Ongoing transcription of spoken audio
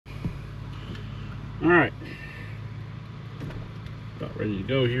Alright. About ready to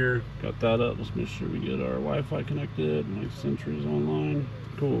go here. Got that up. Let's make sure we get our Wi-Fi connected. My Sentry's online.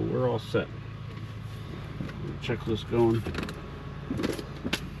 Cool, we're all set. Checklist going.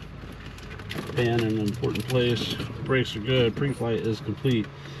 Pan in an important place. Brakes are good. Pre-flight is complete.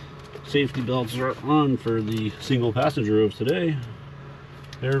 Safety belts are on for the single passenger of today.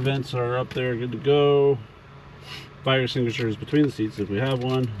 Air vents are up there, good to go. Fire extinguisher is between the seats if we have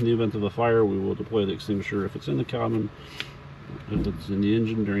one. In the event of a fire, we will deploy the extinguisher if it's in the cabin. If it's in the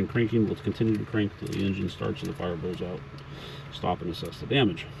engine during cranking, we'll continue to crank till the engine starts and the fire blows out. Stop and assess the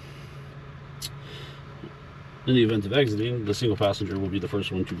damage. In the event of exiting, the single passenger will be the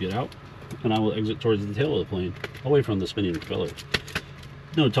first one to get out, and I will exit towards the tail of the plane, away from the spinning propeller.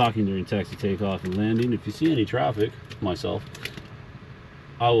 No talking during taxi, takeoff, and landing. If you see any traffic, myself,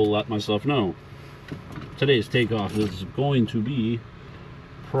 I will let myself know. Today's takeoff is going to be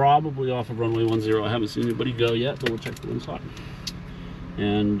probably off of runway 10. I haven't seen anybody go yet, but we'll check the wind slot.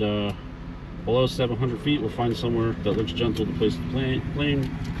 And below 700 feet, we'll find somewhere that looks gentle to place the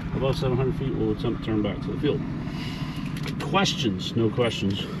plane. Above 700 feet, we'll attempt to turn back to the field. Questions? No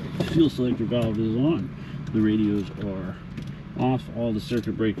questions. The fuel selector valve is on. The radios are off. All the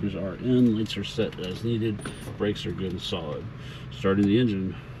circuit breakers are in. Lights are set as needed. Brakes are good and solid. Starting the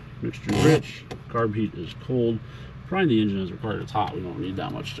engine. Mixture rich. Carb heat is cold. Frying the engine as required. It's hot. We don't need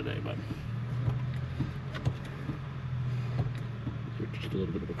that much today, but just a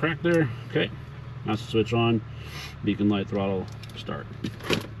little bit of a crack there. Okay. Master switch on. Beacon light, throttle, start.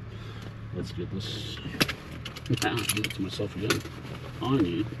 Let's get this. Give it to myself again. I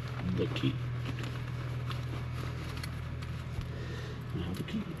need the key. I have the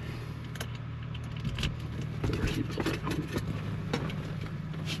key.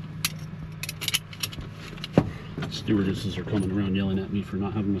 Stewardesses are coming around yelling at me for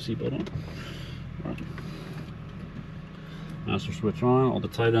not having my seatbelt on. All right. Master switch on. All the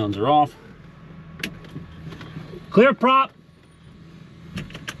tie downs are off. Clear prop.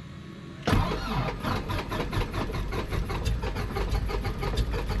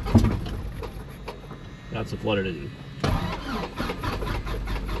 That's a flooded engine.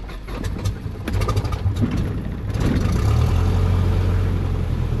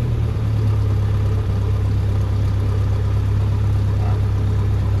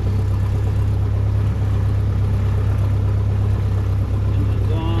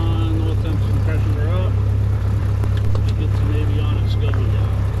 Engine's on, oil temps and pressures are up. Let's get some avionics going now.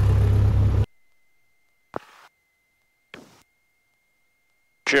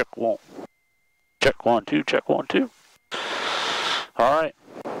 Check one. Check 1 2, check 1 2. Alright.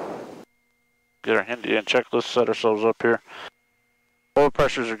 Get our handy and checklist, set ourselves up here. Oil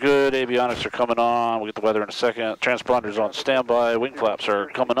pressures are good, avionics are coming on. We'll get the weather in a second. Transponders on standby. Wing flaps are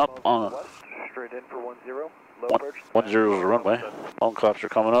coming up on straight in for 10. Low 10 is the runway. Wing flaps are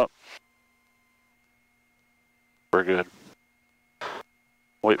coming up. We're good.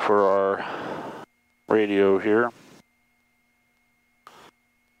 Wait for our radio here.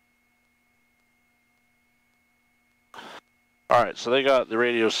 Alright, so they got the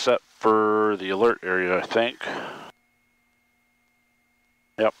radio set for the alert area, I think.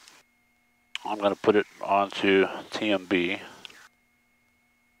 Yep. I'm going to put it onto TMB.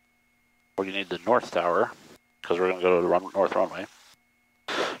 Where you need the north tower, because we're going to go to the north runway.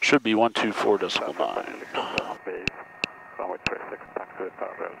 Should be 124.9.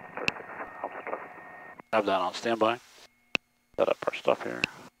 Have that on standby. Set up our stuff here.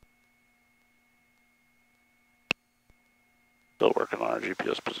 Still working on our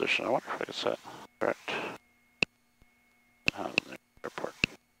GPS position. I wonder if I can set correct. Airport.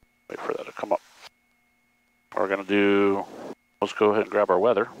 Wait for that to come up. We're gonna do. Let's go ahead and grab our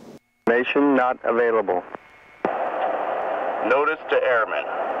weather. Information not available. Notice to airmen.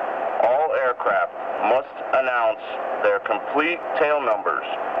 All aircraft must announce their complete tail numbers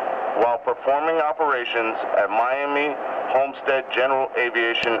while performing operations at Miami-Homestead General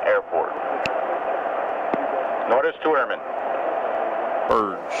Aviation Airport. Notice to airmen.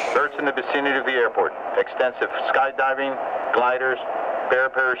 Birds. Birds in the vicinity of the airport. Extensive skydiving, gliders,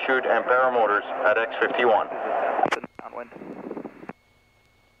 parachute, and paramotors at X51.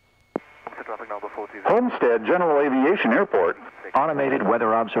 Homestead General Aviation Airport. Automated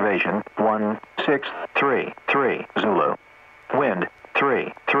weather observation 1633 Zulu. Wind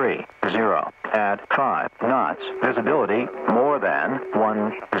 330 at 5 knots. Visibility more than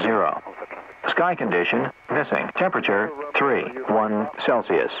 10. Sky condition missing. Temperature 31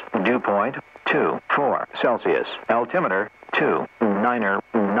 Celsius. Dew point 24 Celsius. Altimeter 29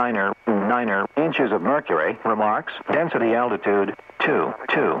 9 inches of mercury, remarks, density altitude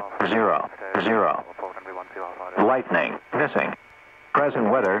 2200. Lightning, missing. Present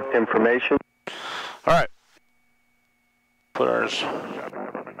weather Information. All right. Put ours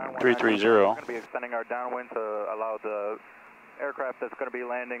 330. We're going to be extending our downwind to allow the aircraft that's going to be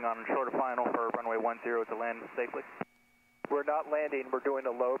landing on shorter final for runway 10 to land safely. We're not landing, we're doing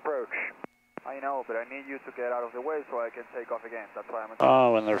a low approach. I know, but I need you to get out of the way so I can take off again. That's why I'm...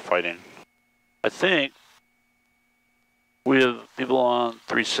 Oh, and they're fighting. I think we have people on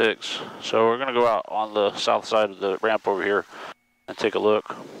 36, so we're going to go out on the south side of the ramp over here and take a look,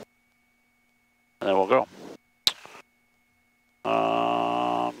 and then we'll go.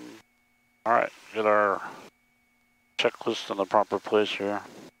 All right, get our checklist in the proper place here.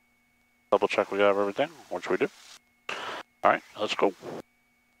 Double check we got everything, which we do. All right, let's go.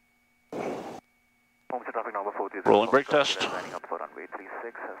 Rolling brake test.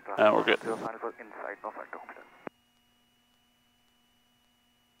 And we're good.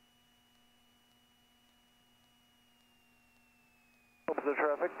 The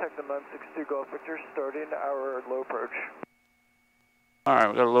traffic, Tamiami 62 Golf Victor, starting our low approach. All right,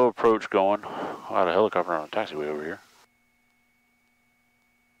 we got a low approach going. I got a helicopter on a taxiway over here.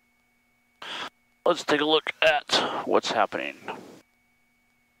 Let's take a look at what's happening.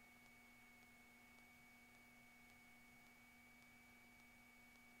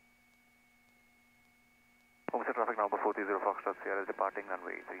 Homestead traffic number 40 Foxtrot Sierra is departing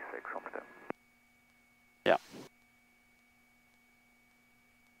runway 36, Homestead. Yeah.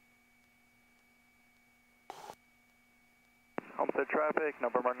 Homestead traffic,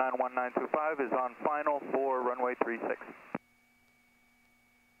 November 91925 is on final for runway 36.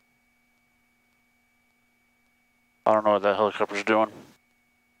 I don't know what that helicopter's doing,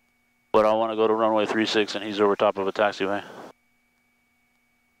 but I want to go to runway 36 and he's over top of a taxiway.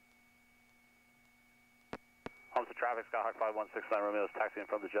 Homestead traffic, Skyhawk 5169 Romeo is taxiing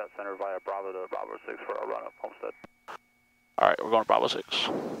from the jet center via Bravo to Bravo 6 for a run up Homestead. All right, we're going to Bravo 6.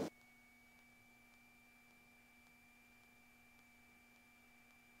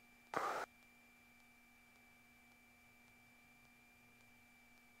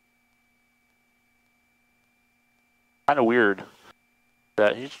 Kind of weird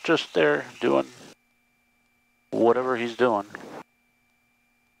that he's just there doing whatever he's doing.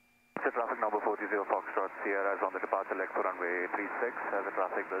 Traffic number 40 Foxtrot Sierra is on the departure leg for runway 36 as the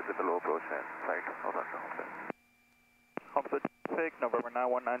traffic is at the low approach site. Over to Homestead. Homestead traffic, November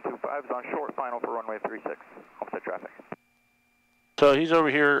 91925 is on short final for runway 36. Homestead traffic. So he's over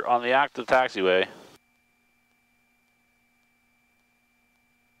here on the active taxiway.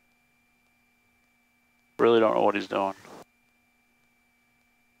 Really don't know what he's doing.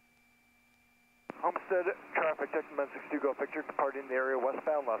 Homestead traffic, Tamiami 62 Golf Victor, departing the area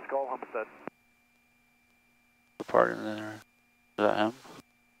westbound, last call, Homestead. Departing there. Is that him?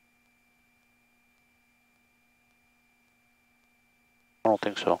 I don't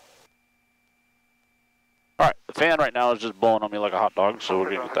think so. Alright, the fan right now is just blowing on me like a hot dog, so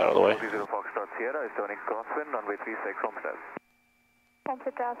we're going to get that out of the way. Foxtrot Sierra is turning crosswind, runway 36, Homestead.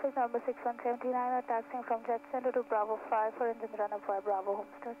 Homestead traffic number 6179 are taxiing from jet center to Bravo 5 for engine run up via Bravo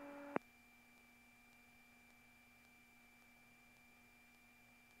Homestead.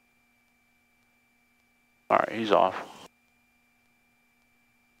 Alright, he's off.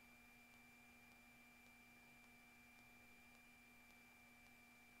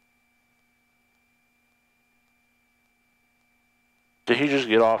 Did he just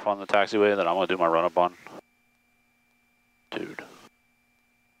get off on the taxiway that I'm going to do my run up on? Dude.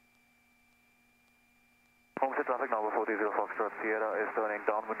 Homestead traffic number 40 Foxtrot Sierra is turning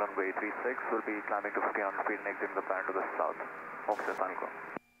downwind runway 36. Will be climbing to 50 feet and exiting the plan to the south. Homestead final.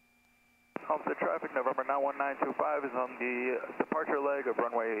 Homestead traffic, November 91925 is on the departure leg of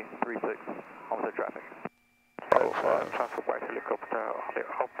runway 36. Homestead traffic. Transfer by helicopter on the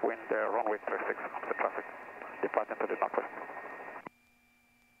upwind runway 36. Homestead traffic. Departing to the northwest.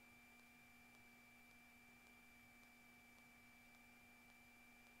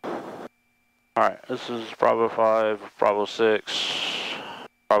 Alright, this is Bravo 5, Bravo 6.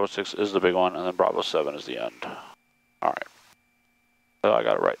 Bravo 6 is the big one, and then Bravo 7 is the end. Alright. So I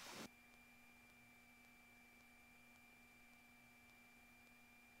got it right.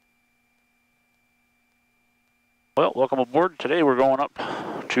 Well, welcome aboard. Today we're going up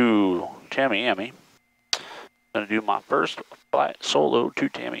to Tamiami. Going to do my first flight solo to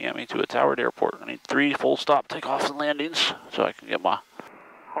Tamiami to a towered airport. I need 3 full stop takeoffs and landings so I can get my...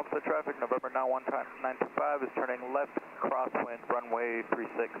 Homestead traffic, November 91925 is turning left crosswind runway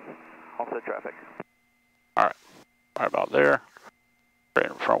 36. Homestead traffic. Alright, right about there.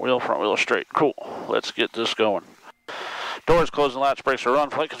 Straight in front wheel is straight. Cool. Let's get this going. Doors closed and latch brakes are on.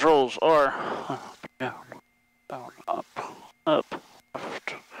 Flight controls are down, up, left,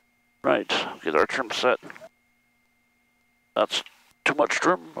 right. Get our trim set. That's too much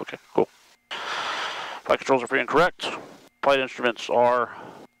trim. Okay, cool. Flight controls are free and correct. Flight instruments are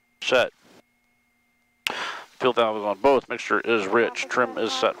set. Fuel valve is on both. Mixture is rich. Trim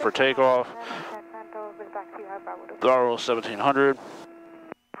is set for takeoff. Throttle 1700.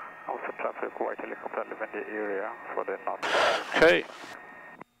 Okay.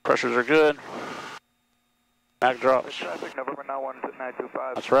 Pressures are good. Mag drops.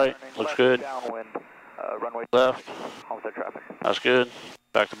 That's right. Looks good. Left. That's good.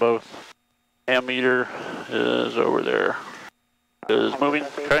 Back to both. Ammeter is over there. Is moving.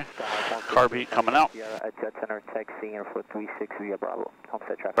 Okay. Carb heat coming out.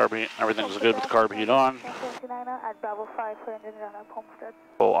 Carb heat. Everything's good with the carb heat on.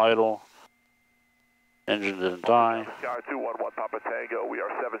 Full idle. Engine didn't die.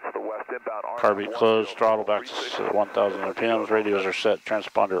 Carb heat closed. Throttle back to 1,000 RPMs. Radios are set.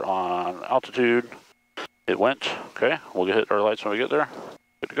 Transponder on altitude. It went. Okay. We'll hit our lights when we get there.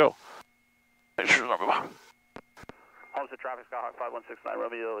 Good to go. Make sure there's no Homestead traffic, Skyhawk 5169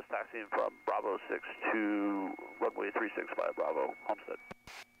 Romeo is taxiing from Bravo 6 to runway 36 via Bravo, Homestead.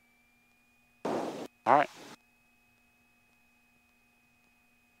 All right.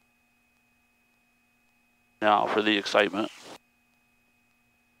 Now for the excitement.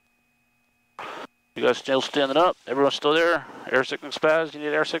 You guys still standing up? Everyone's still there? Air sickness bags? You need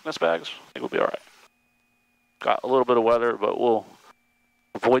air sickness bags? I think we'll be all right. Got a little bit of weather, but we'll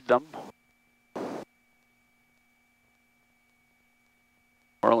avoid them.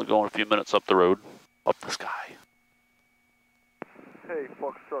 We're only going a few minutes up the road, up the sky. Hey,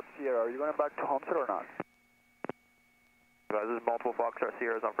 Foxtrot Sierra, are you going back to Homestead or not? Guys, there's multiple Foxtrot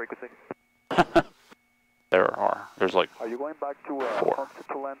Sierras on frequency. There's like Are you going back to 4. Homestead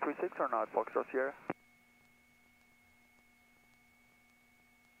to land 36 or not, Foxtrot Sierra?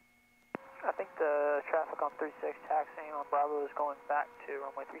 I think the traffic on 36 taxiing on Bravo is going back to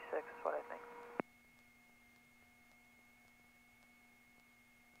runway 36 is what I think.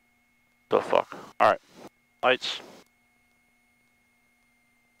 the fuck. Alright. Lights.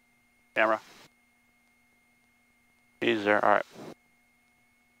 Camera. He's there. Alright.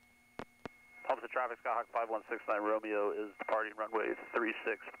 Homestead traffic, Skyhawk 5169 Romeo is departing runway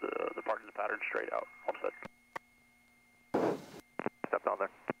 36, departing the pattern straight out. Homestead. Step down there.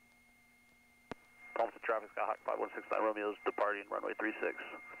 Homestead traffic, Skyhawk 5169 Romeo is departing runway 36.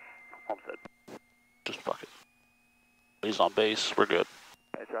 Homestead. Just fuck it. He's on base. We're good.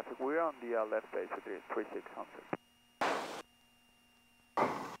 Hey, traffic, we're on the left base with 36 Homestead.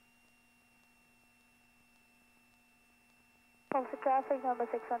 Homestead traffic number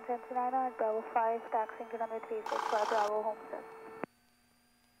 6179 at Bravo 5, taxiing to runway 36 via Bravo Homestead.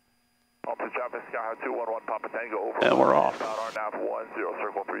 Homestead traffic, Skyhawk 211 Papa Tango over. And we're off. About RNAV 10,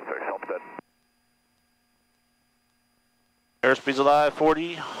 circle 36 Homestead. Airspeed's alive,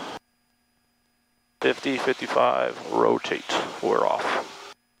 40, 50, 55, rotate. We're off.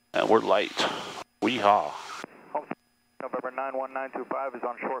 And we're light. Weehaw. Homestead, November 91925 is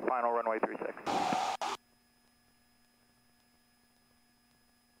on short final runway 36.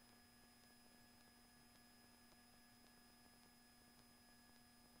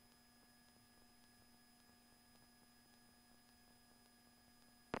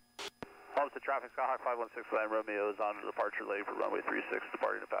 Homestead traffic, Skyhawk 5169 Romeo is on departure leg for runway 36,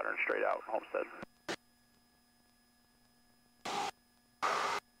 departing the pattern straight out. Homestead.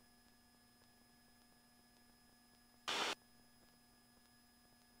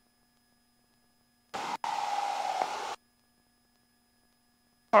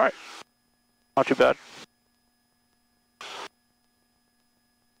 Alright. Not too bad.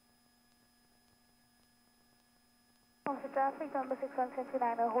 Homestead traffic number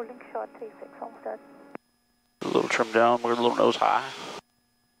 6179 are holding short 36 Homestead. A little trim down, we're a little nose high.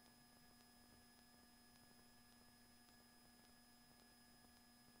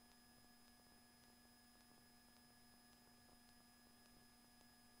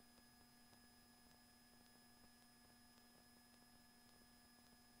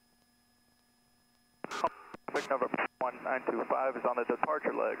 Traffic number 1925 is on the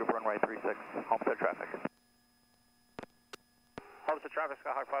departure leg of runway 36, Homestead traffic. Homestead traffic,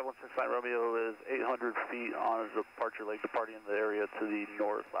 Skyhawk 5169 Romeo is 800 feet on a departure leg, departing the area to the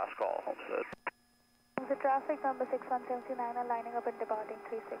north. Last call, Homestead. Homestead traffic number 6179 are lining up and departing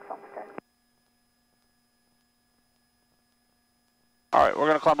 36 Homestead. Alright,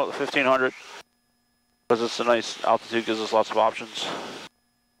 we're going to climb up to 1500 because it's a nice altitude, gives us lots of options.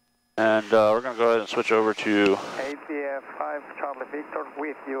 And we're going to go ahead and switch over to ADF 5 Charlie Victor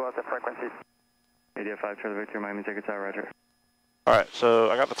with you at the frequency. ADF 5 Charlie Victor, Miami-Executive Tower, roger. Alright, so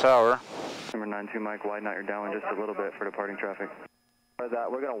I got the tower. Number 92 Mike, widen out your downwind just a little bit for departing traffic. We're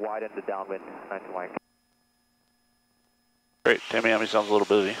going to widen the downwind, 92 Mike. Great, Tamiami sounds a little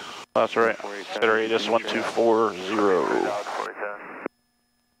busy. Oh, that's right. Better radius 1240.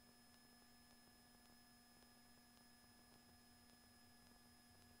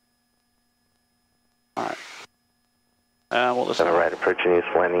 Alright. And we'll listen. 7 right, approaching East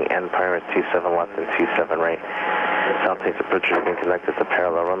landing, end Pirates 27 left and 27 right. South takes approach has been connected to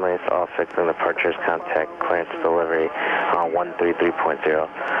parallel runways, all fixing departures, contact, clearance, delivery on 133.0.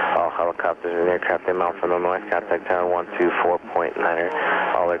 All helicopters and aircraft inbound from the north, contact tower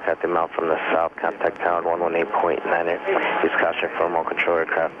 124.9er. All aircraft inbound from the south, contact tower 118.9er. Use caution for remote control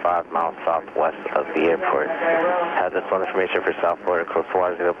aircraft 5 miles southwest of the airport. Hazardous one information for South Florida, close to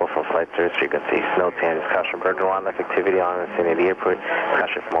waters available from flight service frequency. Snow tan, use caution burger wildlife activity on the vicinity of the airport.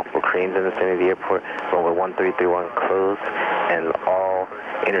 Caution for multiple cranes in the vicinity of the airport. Runway 1331 closed and all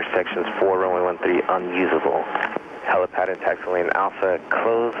intersections 4 runway 13 unusable. Helipad and taxi lane Alpha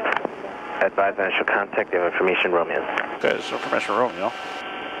closed. Advise initial contact of information Romeo. Okay, this is information Romeo.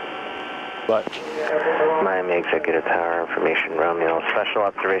 But Miami-Executive Tower, information Romeo. Special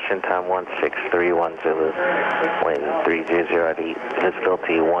observation time 1631 Zulu. Wind 300 at 8.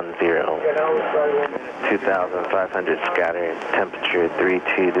 Visibility 10. 2,500 scattered. Temperature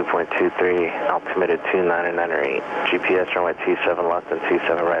 32.23. Altimeter 299.8. GPS runway 27 left and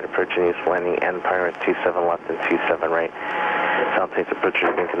 27 right. Approaching East landing. End Pirates 27 left and 27 right. South takes approach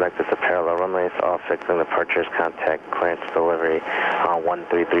has been connected to parallel runways. All fixing departures, contact, clearance, delivery on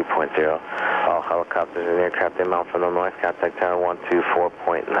 133.0. All helicopters and aircraft inbound from the north, contact tower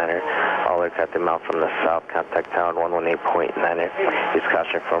 124.9er. All aircraft inbound from the south, contact tower 118.9er. Use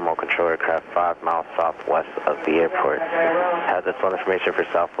caution for remote control aircraft 5 miles southwest of the airport. Hazardous one information for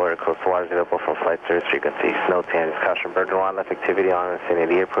South Florida, close to waters available from flight service frequency. Snow tan, use caution bird and wildlife activity on the vicinity of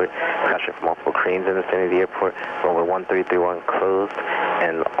the airport. Caution for multiple cranes in the vicinity of the airport. Runway 1331 closed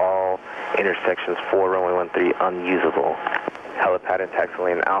and all intersections 4 runway 13 unusable. Helipad and taxi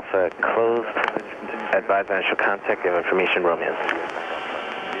lane Alpha closed. Advise initial contact of information Romeo.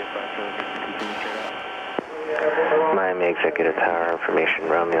 Miami-Executive Tower, information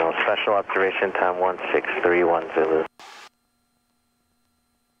Romeo. Special observation time 1631 Zulu.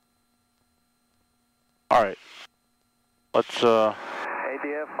 alright. Let's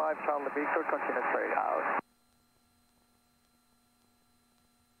ADF 5 Charlie Victor, continue straight out.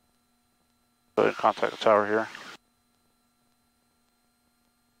 go ahead and contact the tower here.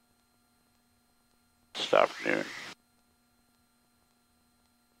 This afternoon.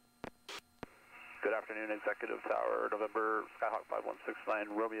 Good afternoon, Executive Tower, November, Skyhawk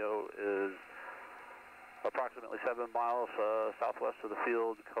 5169. Romeo is approximately 7 miles southwest of the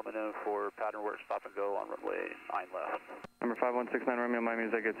field, coming in for pattern work stop and go on runway 9 left. Number 5169 Romeo, Miami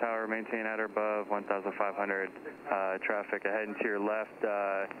Executive Tower, maintain at or above 1,500. Traffic ahead and to your left,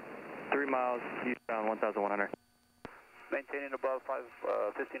 3 miles eastbound 1,100. Maintaining above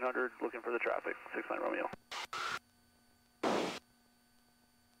 1,500, looking for the traffic, 69 Romeo.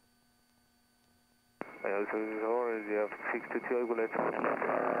 You have 622 Eaglet.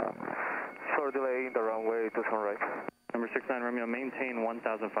 Short delay in the runway to sunrise. Number 69 Romeo, maintain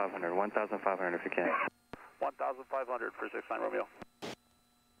 1,500. 1,500 if you can. 1,500 for 69 Romeo.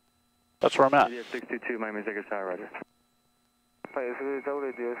 That's where I'm at. ADF 622 Miami Executive Tower, roger.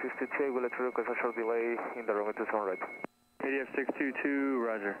 ADF 622 Eaglet, request a short delay in the runway to sunrise. ADF 622,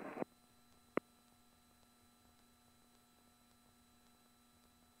 roger.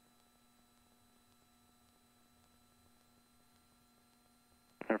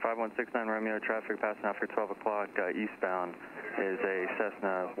 Number 5169 Romeo, traffic passing after 12 o'clock eastbound is a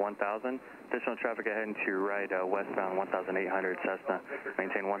Cessna 1000. Additional traffic ahead and to your right, westbound 1800 Cessna.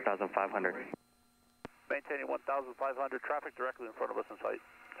 Maintain 1,500. Maintaining 1,500, traffic directly in front of us in sight,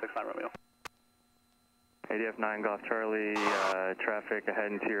 69 Romeo. ADF 9 Golf Charlie, traffic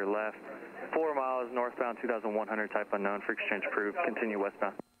ahead and to your left. 4 miles northbound 2100, type unknown, for exchange approved. Continue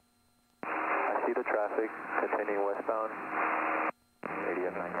westbound. I see the traffic, continuing westbound.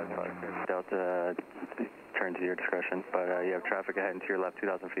 ADF 9 Golf Charlie. Delta, turn to your discretion, but you have traffic ahead and to your left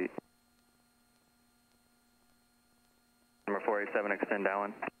 2,000 feet. Number 487, extend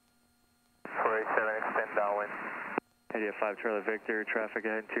downwind. 487, extend downwind. ADF 5 Charlie Victor, traffic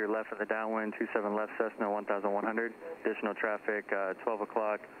ahead to your left of the downwind, 27 left Cessna 1,100. Additional traffic 12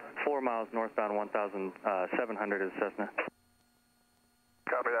 o'clock, 4 miles northbound 1,700 is Cessna.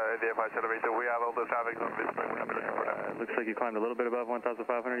 Copy that, ADFI Center Victor. We have all the traffic on this point. We'll be looking for that. Looks like you climbed a little bit above 1,500.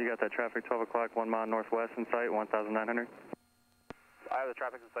 You got that traffic 12 o'clock, 1 mile northwest in sight, 1,900. I have the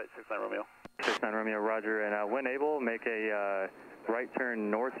traffic in sight, 69 Romeo. 69 Romeo, roger. And when able, make a right turn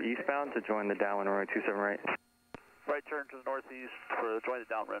northeastbound to join the downwind runway 27 right. Right turn to the northeast for join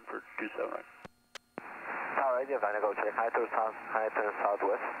the downwind for 27 right. Tower ADF9 Golf check. High turn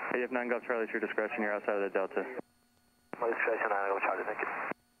southwest. ADF9 Golf Charlie, to your discretion, you're outside of the Delta. My discretion, 9 Golf Charlie, thank you.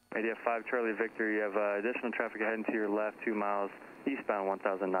 ADF5 Charlie Victor, you have additional traffic heading to your left, 2 miles eastbound,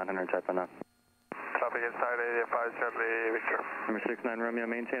 1,900, type on up. Traffic inside ADF5 Charlie Victor. Number 69 Romeo,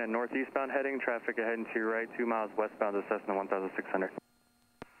 maintain a northeastbound heading, traffic heading to your right, 2 miles westbound to Cessna 1600.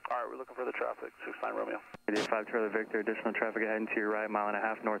 Alright, we're looking for the traffic, 69 Romeo. ADF5 Charlie Victor, additional traffic heading to your right, 1.5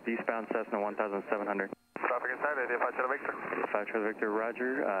 miles northeastbound, Cessna 1700. Traffic inside ADF5 Charlie Victor. ADF5 Charlie Victor,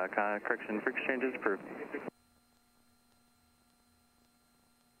 roger. Correction for exchanges approved.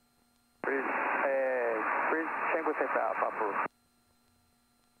 Bridge 5 Alpha approved.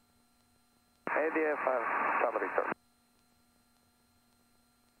 ADF5 Charlie Victor.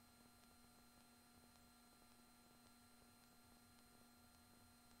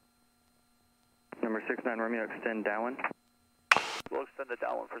 Number 69 Romeo, extend downwind. We'll extend the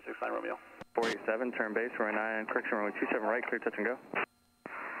downwind for 69 Romeo. 487, turn base, runway 9, correction, runway 27 right, clear touch and go.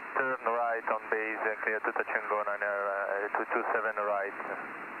 Turn right on base and clear to touch and go, 227 right,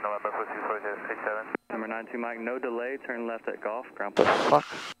 November 4647. Number 92 Mike, no delay, turn left at Golf, ground The point. fuck?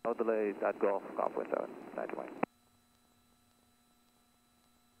 No delay at Golf, Golf with 91.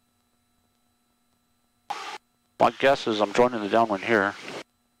 My guess is I'm joining the downwind here.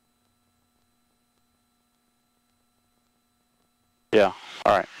 Yeah,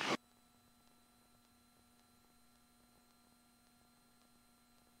 alright.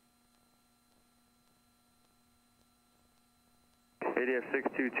 ADF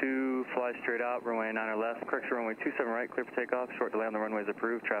 622, fly straight out, runway 9 or left, correction, runway 27 right, clear for takeoff, short delay on the runway is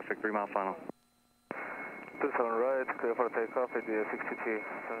approved, traffic 3 mile final. 27 right, clear for takeoff, ADF 62,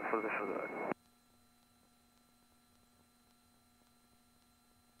 for the shoulder.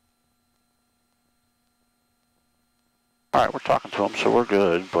 Alright, we're talking to him, so we're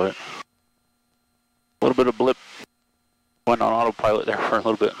good, but a little bit of blip. Went on autopilot there for a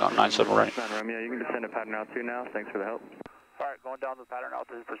little bit on 97 right. 9 Romeo, you can descend to pattern altitude now, thanks for the help. Alright, going down to the pattern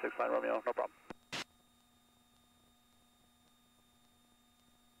altitude for 69 Romeo, no problem.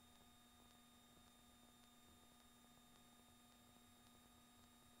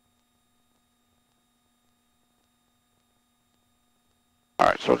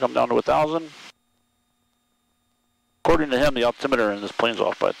 Alright, so we come down to 1,000. According to him, the altimeter in this plane's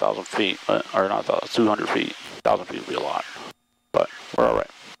off by 1,000 feet, or not 200 feet. 1,000 feet would be a lot, but we're alright.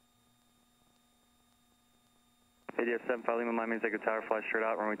 ADF 75 Lima, Miami-Executive Tower, fly straight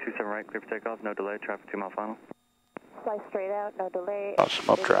out, runway 27 right, clear for takeoff, no delay, traffic 2 mile final. Fly straight out, no delay.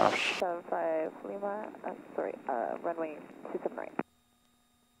 Some updrafts. 75 Lima, runway 27 right.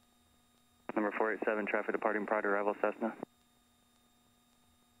 Number 487, traffic departing prior to arrival, Cessna.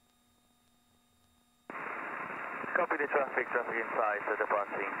 Copy the traffic inside,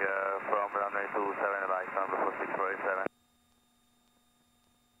 departing from runway 27 right, number 4647.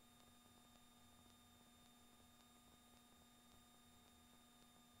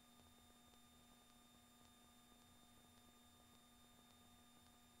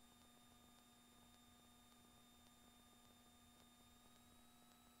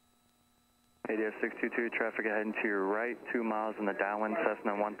 ADF 622, traffic heading to your right, 2 miles in the downwind,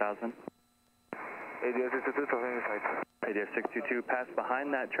 Cessna 1000. ADF 622, traffic inside. ADF 622, pass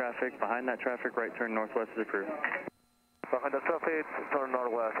behind that traffic, right turn northwest is approved. Behind the traffic, turn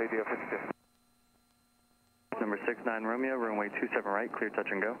northwest, ADF 62. Number 69 Romeo, runway 27 right, clear touch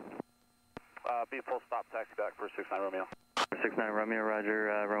and go. Be full stop, taxi back for 69 Romeo. 69 Romeo,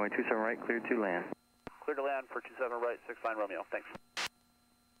 roger, runway 27 right, clear to land. Clear to land for 27 right, 69 Romeo, thanks.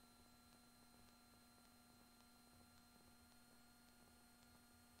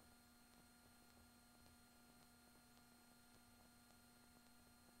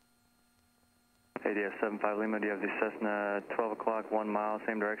 ADF 75 Lima, do you have the Cessna 12 o'clock, 1 mile,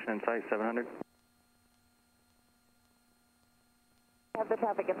 same direction in sight, 700? Have the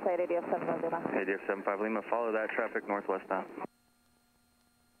traffic inside ADF 75 Lima. ADF 75 Lima, follow that traffic northwestbound.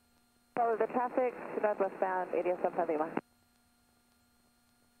 Follow the traffic to northwestbound ADF 75 Lima.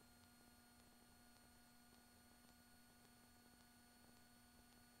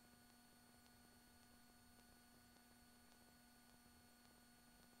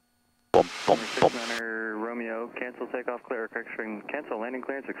 Boom, boom, boom. 69 Romeo, cancel takeoff, clear, correction, cancel landing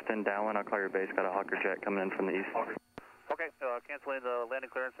clearance, extend downwind, I'll call your base, got a Hawker jet coming in from the east. Okay, canceling the landing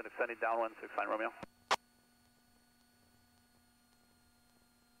clearance and extending downwind 69 Romeo.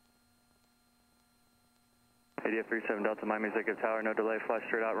 ADF 37 Delta, Miami-Executive Tower, no delay, fly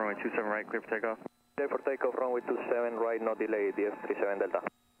straight out, runway 27 right, clear for takeoff. Clear for takeoff, runway 27 right, no delay, ADF 37 Delta.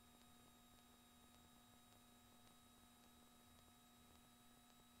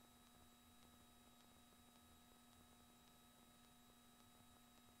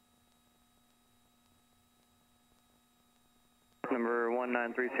 Number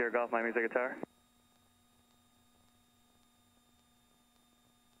 193 Sierra Golf, Miami-Executive Tower.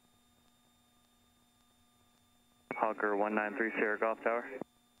 Hawker 193 Sierra Golf Tower.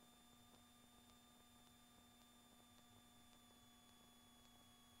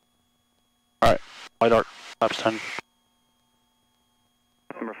 Alright, light arc, laps 10.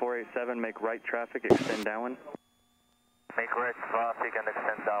 Number 487, make right traffic, extend downwind. Make right traffic and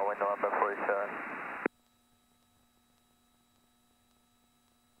extend downwind, November 47.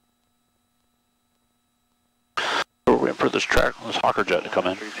 We're waiting for this Hawker jet to come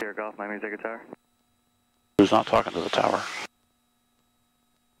in. 3 Sierra Golf, Miami-Executive Tower. Who's not talking to the tower?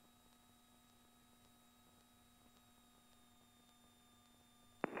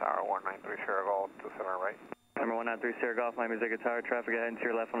 Tower 193 Sierra Golf, 27 right. Number 193 Sierra Golf, Miami-Executive Tower, traffic ahead and to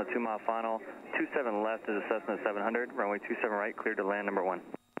your left on the 2-mile final. 27 left is a Cessna 700, runway 27 right, clear to land number 1.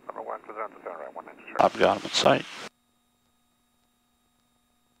 Number 1, 27 right, 193 Sierra. I've got him in sight.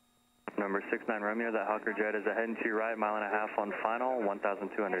 Number 69 Romeo, that Hawker jet is ahead and to your right, mile and a half on final, 1,200.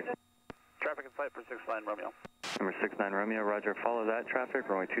 Traffic in sight for 69 Romeo. Number 69 Romeo, roger, follow that traffic,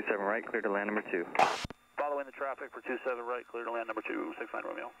 runway 27 right, clear to land number 2. Following the traffic for 27 right, clear to land number 2, 69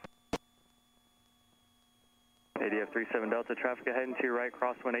 Romeo. ADF 37 Delta, traffic ahead and to your right,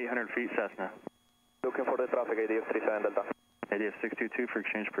 crosswind 800 feet, Cessna. Looking for the traffic, ADF 37 Delta. ADF 622 for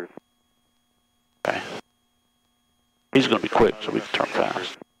exchange proof. Okay. He's going to be quick, so we can turn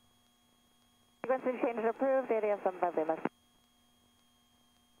fast. Frequency change approved, ADF 75 Lima.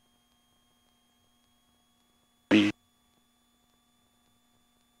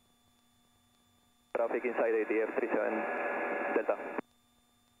 Traffic inside ADF 37 Delta.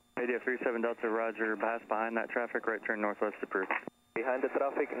 ADF 37 Delta, roger, pass behind that traffic, right turn northwest approved. Behind the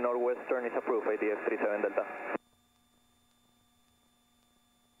traffic, northwestern is approved, ADF 37 Delta.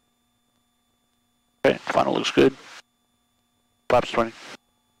 Okay, final looks good. Flaps 20.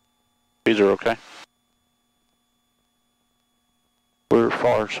 Speeds are okay. We're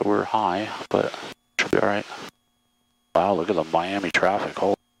far, so we're high, but should be alright. Wow, look at the Miami traffic,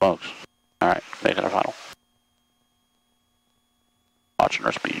 holy smokes. Alright, making our final. Watching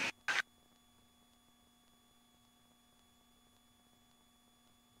our speed.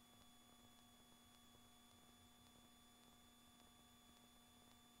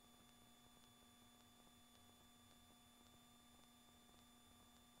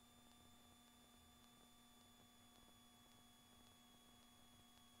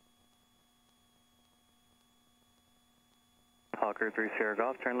 Hawker 3 Sierra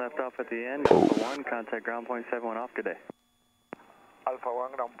Golf, turn left off at the end, Alpha 1, contact ground point 71 off, good day. Alpha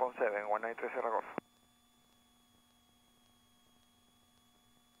 1, ground point 7, 193 Sierra Golf.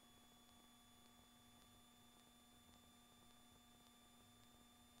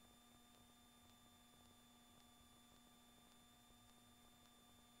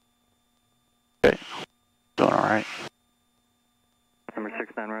 Okay, doing alright. Number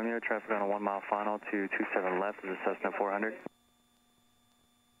 69 Romeo, traffic on a 1-mile final to 27 left is a Cessna 400.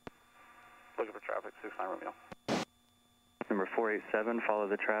 Looking for traffic, 69 Romeo. Number 487, follow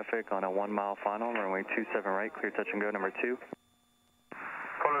the traffic on a 1-mile final, runway 27 right, clear touch and go number 2.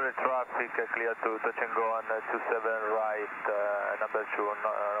 Follow the traffic, clear to touch and go on 27 right, number 2,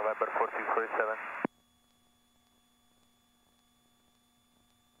 November 4647.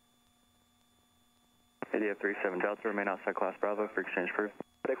 ADF 37 Delta, remain outside class Bravo for exchange proof.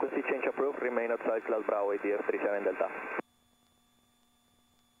 Frequency change approved, remain outside class Bravo, ADF 37 Delta.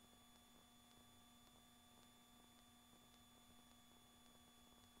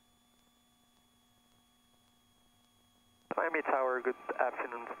 Miami Tower, good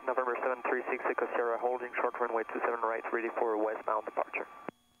afternoon. November 736 Echo Sierra holding short runway 27 right, ready for westbound departure.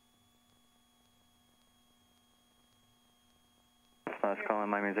 Last call on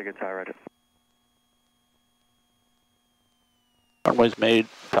Miami-Executive Tower, roger. Runway's made,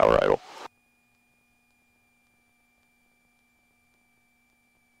 power idle.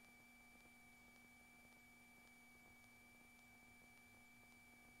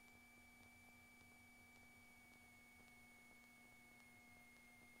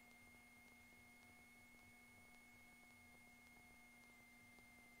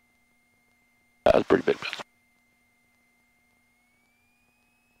 That was pretty big, man.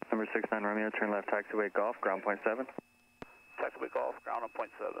 Romeo, turn left taxiway Golf, ground point 7. Taxiway Golf, ground on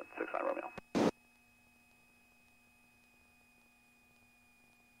point 7, 69 Romeo.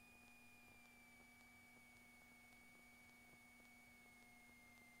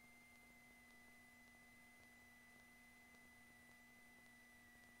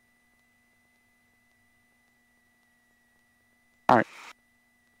 All right.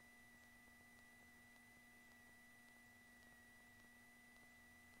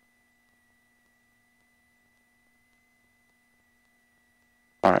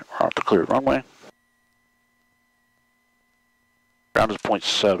 All right, we're off the clear runway. Ground is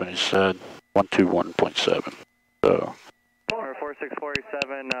 0.7, he said. 121.7. So.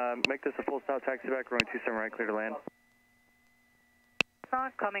 4647, make this a full stop taxi back, runway 27 right, clear to land.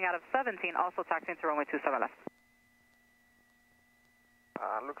 Coming out of 17, also taxiing to runway 27 left.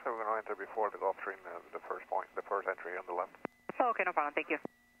 Looks like we're going to enter before the Gulf Stream, the first point, the first entry on the left. Okay, no problem, thank you.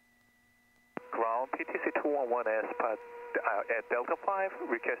 Ground PTC 211 spot at Delta 5,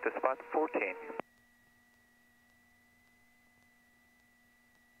 request to spot 14.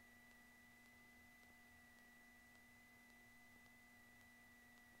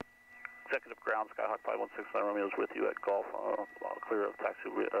 Executive Ground, Skyhawk 5169 Romeo is with you at Golf, clear of taxi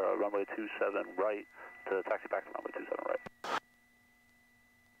runway 27 right to taxi back to runway 27 right.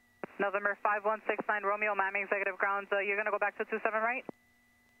 November 5169 Romeo, Miami-Executive Ground, you're going to go back to 27 right?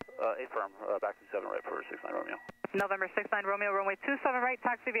 Affirm, back to 7 right for 69 Romeo. November 69 Romeo, runway 27 right,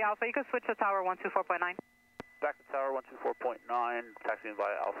 taxi via Alpha, you can switch to tower 124.9. Back to tower 124.9, taxiing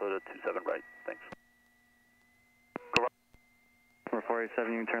via Alpha to 27 right, thanks. Number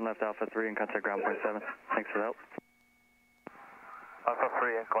 487, you can turn left Alpha 3 and contact ground point 7. Thanks for the help. Alpha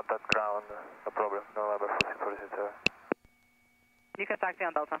 3 and contact ground, no problem, November 4647. You can taxi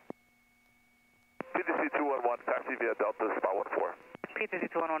on Delta. PTC 211, taxi via Delta, spot 14.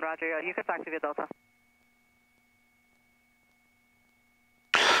 PTC 211, roger, you can taxi via Delta.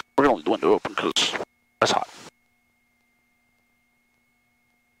 We're going to leave the window open because that's hot.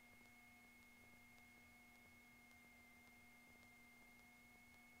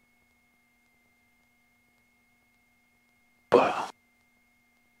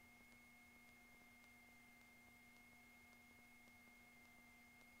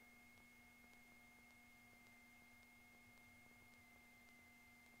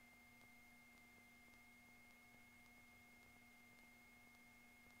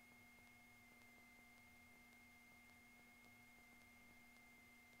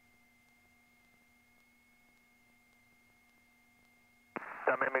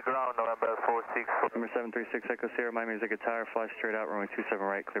 Tamiami ground, November 46. Number 736 Echo Sierra, Miami Executive Tower, fly straight out, runway 27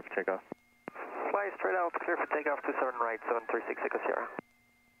 right, clear for takeoff. Fly straight out, clear for takeoff, 27 right, 736 Echo Sierra.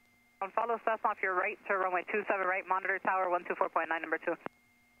 Follow Cessna off your right to runway 27 right, monitor tower 124.9, number 2.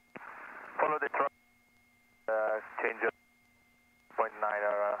 Follow the truck, change of 0.9,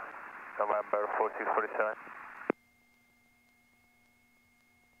 November 4647.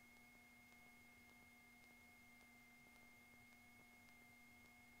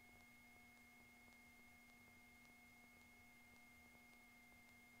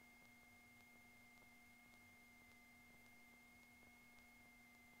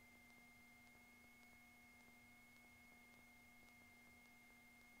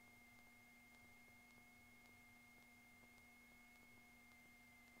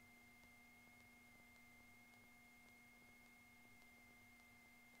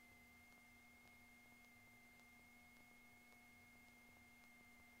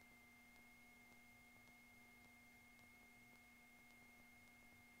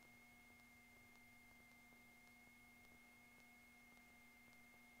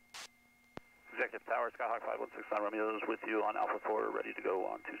 Executive Tower, Skyhawk 5169 Romeo is with you on Alpha 4, ready to go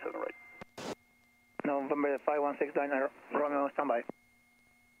on 27 right. November 5169 Romeo, standby.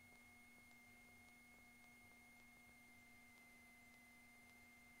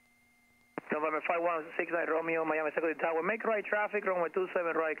 November 5169 Romeo, Miami-Executive Tower, make right traffic, runway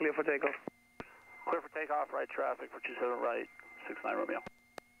 27 right, clear for takeoff. Clear for takeoff, right traffic for 27 right, 69 Romeo.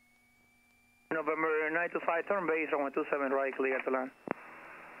 November 925, turn base, runway 27 right, clear to land.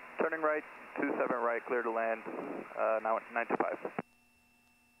 Turning right, 27 right, clear to land, now at 95.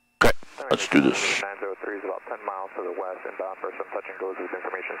 Okay, let's do this. 903 is about 10 miles to the west, inbound person touch and goes with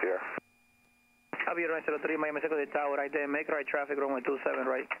information here. Aviation 903, Miami-Executive Tower, right there, make right traffic, runway 27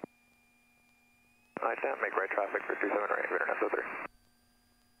 right. I can't make right traffic for 27 right, Aviation 903.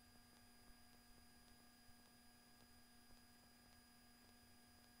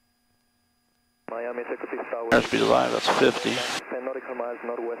 Miami-Executive Tower. Airspeed alive, that's 50. 10 nautical miles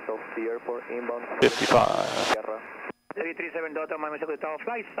northwest of the airport, inbound. 55. 837 Delta, Miami-Executive Tower.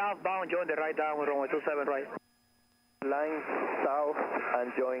 Fly southbound, join the right downwind, runway 27 right. Line south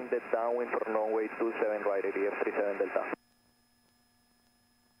and join the downwind from runway 27 right, ADF37 Delta.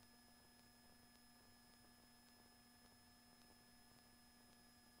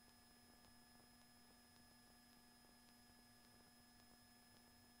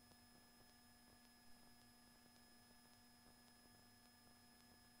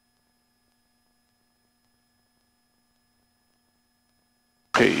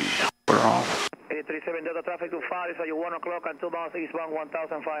 Okay, we're off. 837 Delta, traffic to far is at your 1 o'clock and 2 miles eastbound,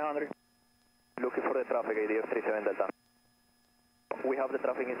 1,500. Looking for the traffic, ADF37 Delta. We have the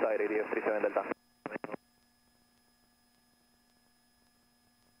traffic inside, ADF37 Delta.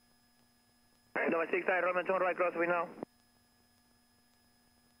 Number 69, Roman, turn right, cross me now.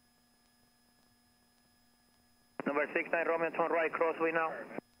 Number 69, Romeo, turn right, crossway now.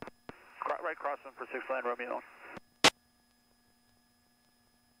 Right crossing for 69 Romeo.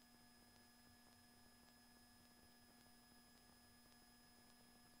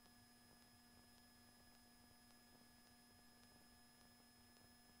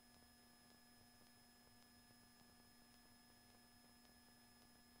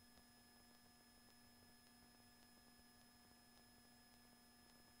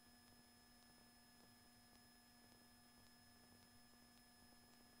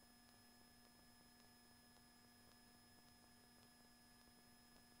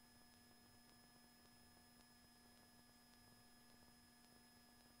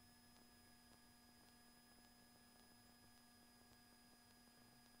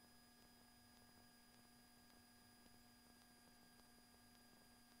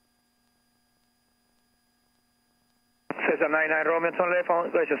 Cessna 99 Romeo, turn left on,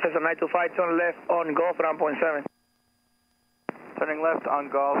 Cessna 925, turn left on Golf, ground point 7. Turning left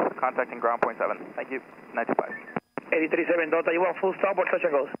on Golf, contacting ground point 7. Thank you, 925. 837 Delta, you want full stop or touch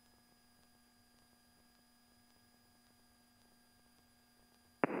and go?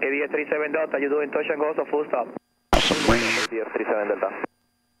 837 Delta, you doing touch and go or full stop? 837 Delta.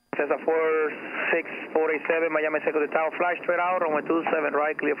 Cessna 4647, Miami-Executive Tower, fly straight out, runway 27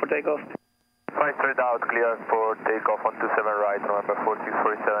 right, clear for takeoff. Fly straight out, clear for takeoff on 27 right, November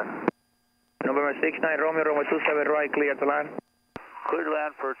 4647. November 69 Romeo, runway 27 right, clear to land. Clear to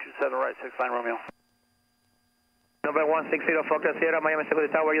land for 27 right, 69 Romeo. Number 160 Fox Sierra,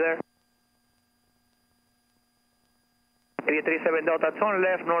 Miami-Executive Tower, are you there? 837 Delta, turn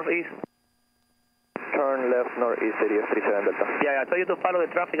left, northeast. Turn left, northeast, 837 Delta. Yeah, I told you to follow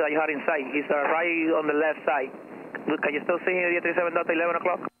the traffic that you had inside. It's right on the left side. Can you still see 837 Delta, 11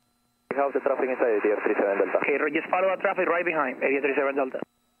 o'clock? We have the traffic inside, 837 Delta. Okay, just follow the traffic right behind, 837 Delta.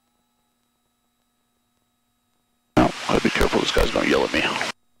 No, I'll be careful, this guy's gonna yell at me.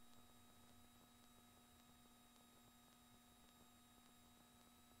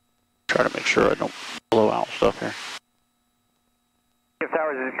 Try to make sure I don't blow out stuff here.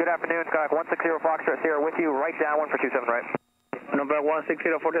 Towers, good afternoon, Skyhawk 160 Foxtrot Sierra with you, right downwind for 27 right. Number 160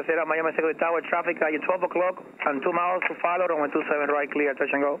 Foxtrot Sierra, Miami-Executive Tower, traffic at 12 o'clock and 2 miles to follow, runway 27 right, clear,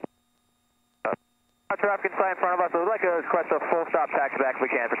 touch and go. Traffic inside in front of us, we'd like to request a full stop taxi back if we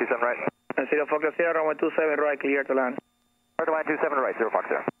can for 27 right. And 0 Foxtrot Sierra, runway 27 right, clear to land. Clear to land 27 right, 0 Fox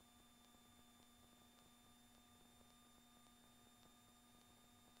Sierra.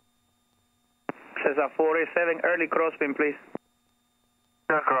 Cessna 47, early crosswind, please.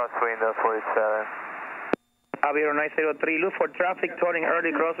 Crosswind 47. Aviation 903, look for traffic turning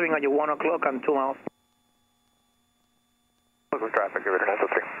early crosswind at 1 o'clock and 2 miles. Look for traffic, Aviation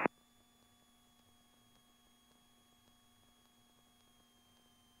 903.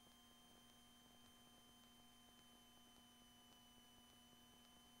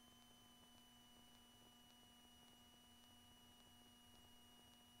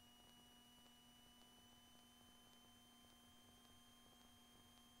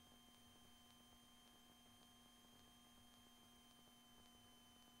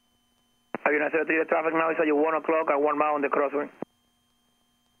 Aviation 903, the traffic now is at 1 o'clock and 1 mile on the crosswind.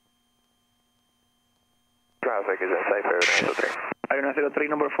 Traffic is inside for Aviation 903. Aviation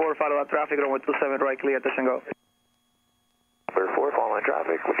 903, number 4, follow that traffic, runway 27 right, clear, touch and go. Number 4, following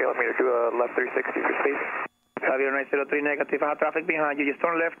traffic. Would you like me to do a left 360 for speed? Aviation 903, negative. I have traffic behind you. Just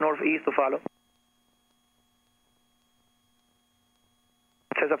turn left, northeast to follow.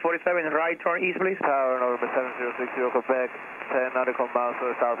 Cessna 47, right, turn east, please. Tower, November 7060, Quebec, 10 nautical miles to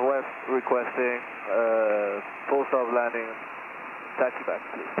the southwest, requesting full stop landing, taxi back,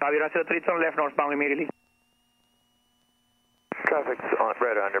 please. Aviation 903, turn left, northbound immediately. Traffic's on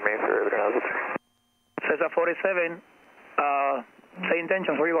red under me for Aviation 903. Cessna 47, say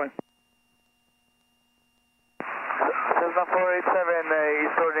intentions, where are you going? Cessna 487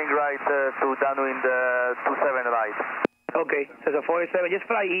 is turning right to downwind 27 right. Okay, Cessna 487, just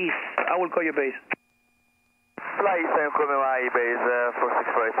fly east. I will call your base. Fly east and call me my base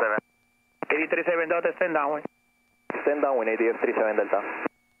 46487. 837 Delta, stand downwind. Stand downwind, ADF 37 Delta.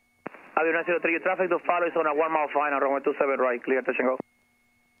 Aviation 903, your traffic to follow is on a 1 mile final, runway 27 right, clear, touch and go.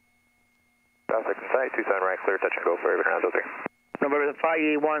 Traffic inside, 27 right, clear, touch and go for Aviation 903. Number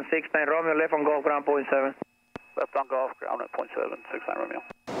 58169 Romeo, left on golf, ground point 7. Left on golf, ground at 0.7, 69 Romeo.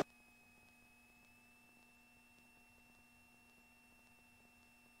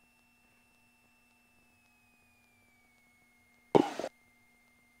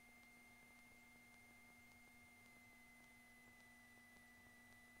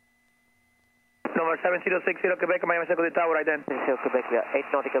 Number 7060 Quebec, Miami-Executive Tower, right then. Quebec, we are 8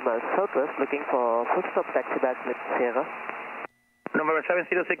 nautical miles southwest, looking for full stop taxi back with Sierra. Number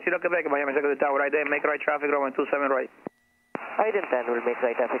 7060 Quebec, Miami-Executive Tower, right there. Make right traffic, runway 27 right. Item 10 will make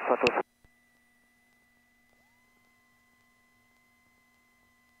right traffic for 27.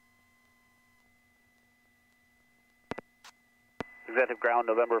 Executive ground,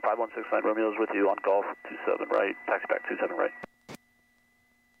 November 5169 Romeo is with you on golf 27 right, taxi back 27 right.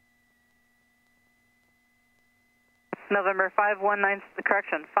 November 519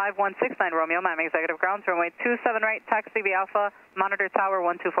 Romeo, Miami Executive Ground, runway 27 right, taxi via Alpha, monitor tower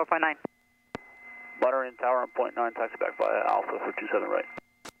 124.9. Monitoring tower on 0.9, taxi back via Alpha for 27 right,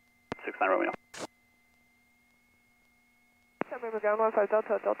 69 Romeo. November Ground 15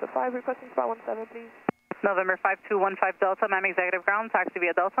 Delta, Delta 5, requesting spot 17, please. November 5215 Delta, Miami Executive Ground, taxi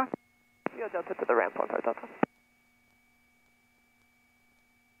via Delta. Via Delta to the ramp 15 Delta.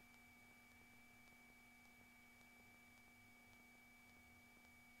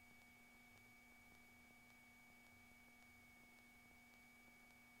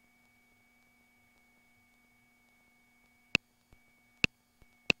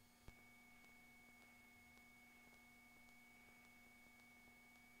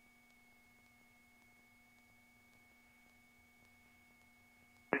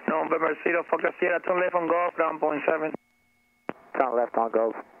 November 0 Foxtrot Sierra, turn left on golf, ground point 7. Turn left on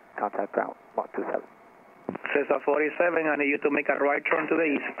golf, contact ground 127. Cessna 47, I need you to make a right turn to the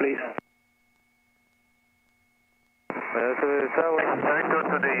east, please. Turn to the east,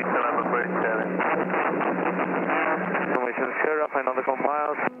 November 47. Information Sierra, find on the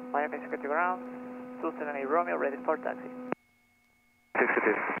miles. Miami Executive Ground, 278 Romeo, ready for taxi.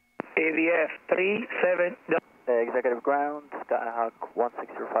 62. ADF 37 Executive Ground, Skyhawk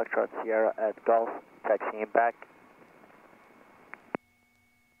 160 Foxtrot Sierra at Golf, taxiing back.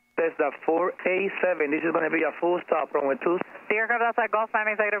 Cessna 487, this is going to be a full stop, runway 2. The aircraft outside Golf,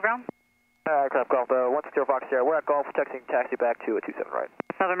 Miami Executive Ground. Aircraft Golf, 160 Fox Sierra, we're at Golf, taxiing taxi back to 27 right.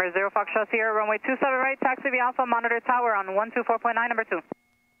 November 0 Foxtrot Sierra, runway 27 right, taxi via Alpha, monitor tower on 124.9, number 2.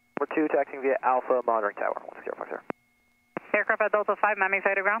 Number 2, taxiing via Alpha, monitoring tower, 160 Fox Sierra. Aircraft at Delta 5, Miami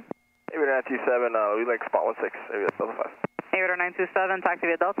Executive Ground. Aviator 927, we like spot 16, Aviator Delta 5. Aviator 927, taxi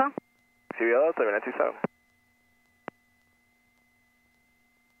via Delta. CVL, Aviator 927.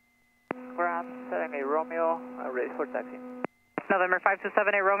 Ground, 78 Romeo, ready for taxi. November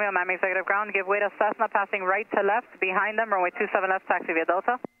 5278 Romeo, Miami Executive Ground, give way to Cessna, passing right to left, behind them, runway 27 left, taxi via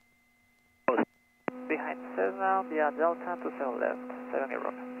Delta. Behind Cessna, via Delta, 27 left, 78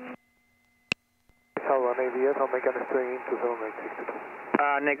 Romeo. Hold on, AVS, I'll make an swing into zone right 62.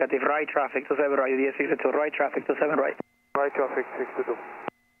 Negative, right traffic to 7 right, ADF 62, right traffic to 7 right. Right traffic 62.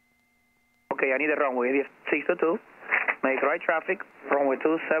 Okay, I need a runway, ADF 62, make right traffic, runway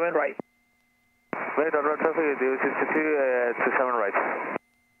 27 right. Right on right traffic, ADF 62 to 7 right.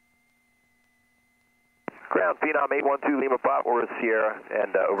 Ground, Phenom 812 Lima Pop, or Sierra,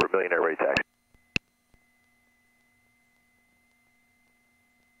 and over a millionaire rate taxi.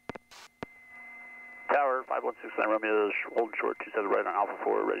 Tower 5169 Romeo is holding short 27 right on Alpha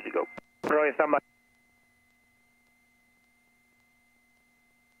 4, ready to go. Roy, stand by.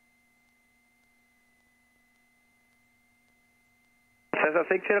 Cessna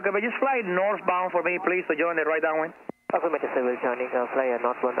 60, can we just fly northbound for me, please, to join the right downwind? Affirmative, will joining, fly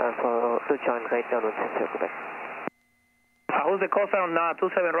northbound to join right downwind, Quebec. Who's the call sign on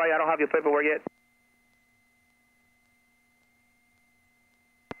 27 right? I don't have your paperwork yet.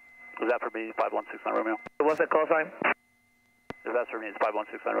 Is that for me, 5169 Romeo? What's the call sign? If that's for me, it's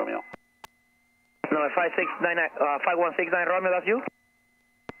 5169 Romeo. No, 5169 Romeo, that's you?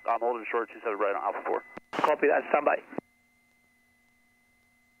 I'm holding short 27 right on Alpha 4. Copy that, stand by.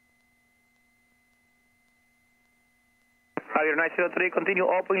 Aviator 903, continue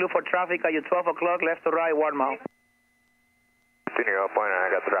open, look for traffic at your 12 o'clock, left to right, 1 mile. Continue up point,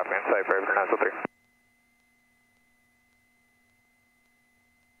 I got the traffic inside for Aviator 903.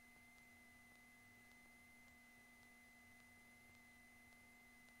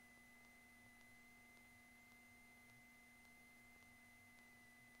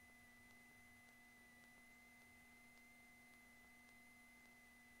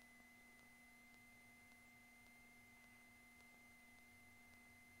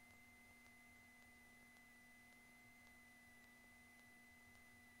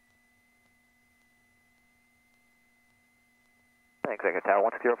 Executive Tower,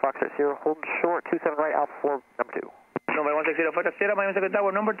 160 Foxtrot Sierra, holding short, 27 right, Alpha 4, number 2. Number 160 Foxtrot Sierra, Miami-Executive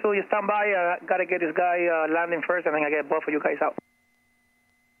Tower, number 2, you stand by, gotta get this guy landing first, and then I get both of you guys out.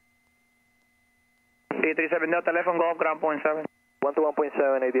 337 Delta, left on Golf, ground point 7.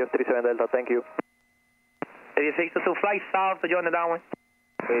 121.7, ADS 37 Delta, thank you. ADS 62, fly south to join the downwind.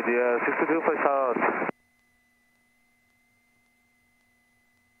 ADS 62, fly south.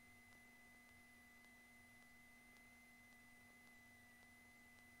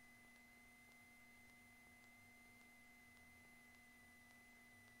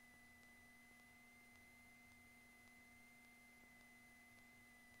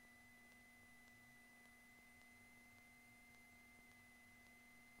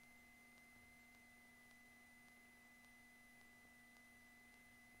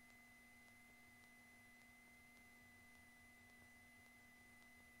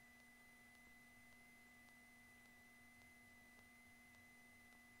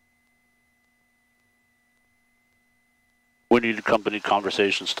 We need company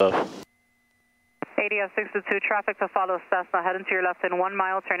conversation stuff. ADS 62, traffic to follow Cessna, heading to your left in 1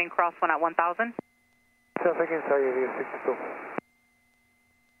 mile, turning crosswind at 1000. Traffic inside ADS 62.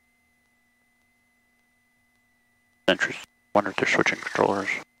 Interesting. Wonder if they're switching controllers.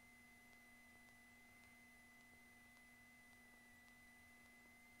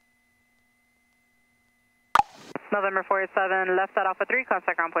 November 487, left at Alpha 3,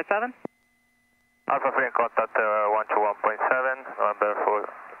 contact ground point 7. Alpha 3 in contact 121.7, November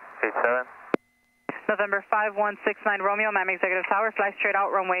 487. November 5169 Romeo, Miami-Executive Tower, fly straight out,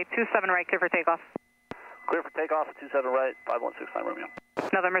 runway 27 right, clear for takeoff. Clear for takeoff, 27 right, 5169 Romeo.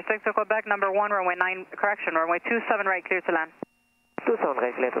 November 6 to Quebec, number 1, runway 9, correction, runway 27 right, clear to land. 27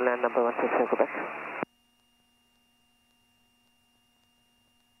 right, clear to land, number 16 Quebec.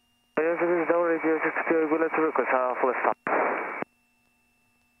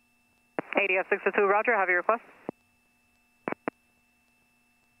 ADS 62, roger, have your request.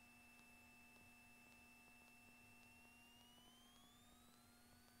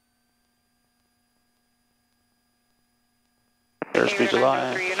 Airspeed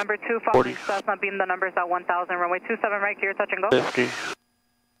line. Number 2, following Cessna, beam the numbers at 1000, runway 27 right, clear, touch and go. 50.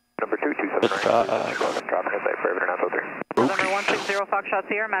 Number 2, 27 right, traffic inside perimeter 903. November 160 Foxtrot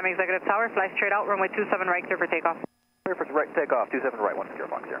Sierra, Miami-Executive Tower, fly straight out, runway 27 right, clear for takeoff. Clear for right takeoff, 27 right, 160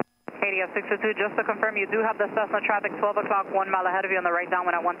 Fox Sierra. ADS 62, just to confirm, you do have the Cessna traffic 12 o'clock, 1 mile ahead of you on the right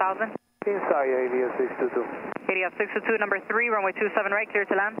downwind at 1000. Inside ADS 62. ADS 62, number 3, runway 27 right, clear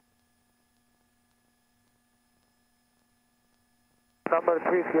to land. Number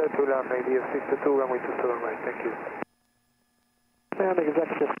 3, clear to land, ADS 62, runway 27 right, thank you.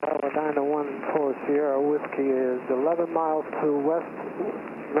 Miami-Executive Tower 914 Sierra Whiskey is 11 miles to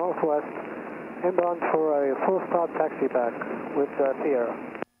northwest, inbound for a full stop taxi back with Sierra.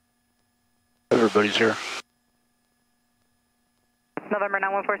 Everybody's here. November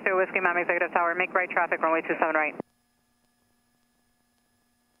 914 Sierra Whiskey, Miami-Executive Tower, make right traffic, runway 27 right.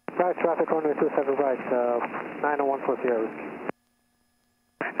 Right traffic, runway 27 right, 914 Sierra Whiskey.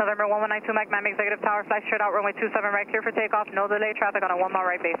 November 1192 Mike, Miami-Executive Tower, fly straight out, runway 27 right, clear for takeoff, no delay, traffic on a 1 mile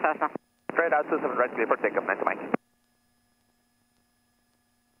right base, Cessna. Straight out 27 right, clear for takeoff, 9 to Mike.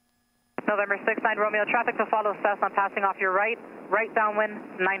 November 69 Romeo, traffic to follow Cessna, passing off your right, right downwind,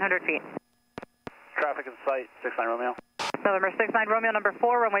 900 feet. Traffic in sight, 69 Romeo. November 69 Romeo, number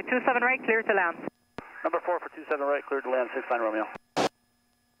 4, runway 27 right, clear to land. Number 4 for 27 right, cleared to land, 69 Romeo.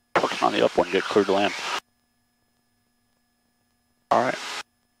 Focus on the up one, get cleared to land. All right.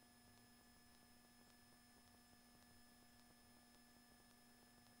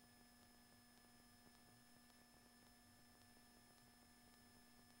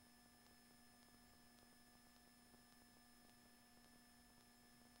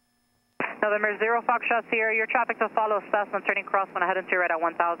 November 0 Foxtrot Sierra, your traffic to follow Cessna, turning crosswind ahead and to your right at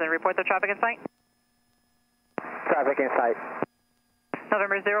 1000. Report the traffic in sight. Traffic in sight.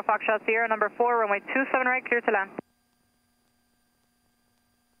 November 0 Foxtrot Sierra, number 4, runway 27 right, clear to land.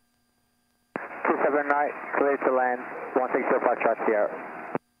 27 right, clear to land, 160 Foxtrot Sierra.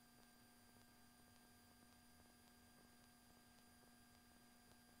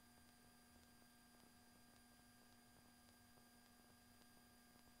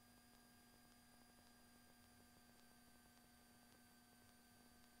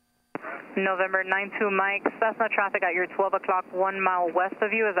 November 92 Mike, Cessna traffic at your 12 o'clock 1 mile west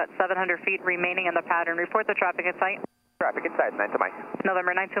of you is at 700 feet remaining in the pattern. Report the traffic in sight. Traffic in sight, 9 to Mike.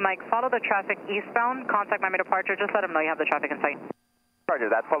 November 92 Mike, follow the traffic eastbound, contact Miami departure, just let them know you have the traffic in sight.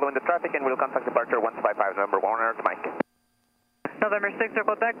 Roger that, following the traffic and we'll contact departure 155 November 1 to Mike. November 6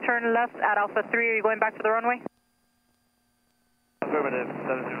 circle deck, turn left at Alpha 3, are you going back to the runway? Affirmative,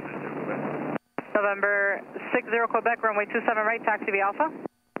 7060 Quebec. November 60 Quebec, runway 27 right, taxi via Alpha.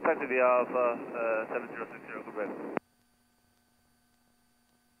 Taxi via Alpha, 7060 Quebec.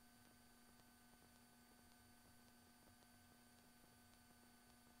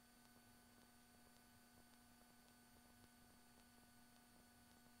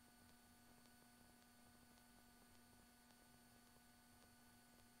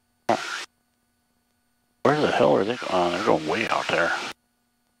 Where the hell are they going? Oh, they're going way out there.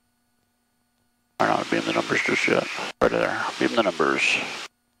 I'm not beam the numbers just yet. Right there. Beam the numbers.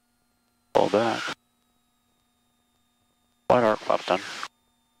 Fall back. Wide arc flap then.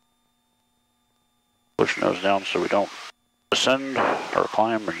 Push nose down so we don't descend or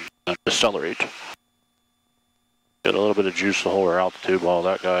climb and decelerate. Get a little bit of juice to hold our altitude while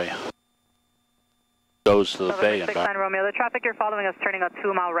that guy goes to the bay and back. 69 Romeo, the traffic you're following is turning a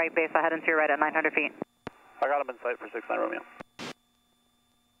 2-mile right base ahead into your right at 900 feet. I got him in sight for 69 Romeo.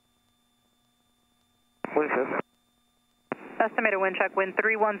 Wind check. Estimated wind check, wind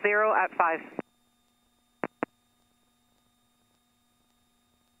 310 at 5.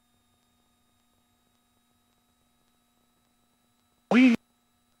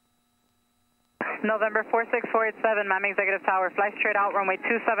 November 46487, Miami-Executive Tower, fly straight out, runway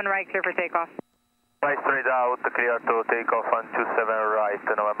 27 right, clear for takeoff. Fly straight out, clear to take off on 27 right,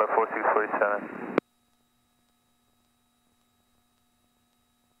 November 4647.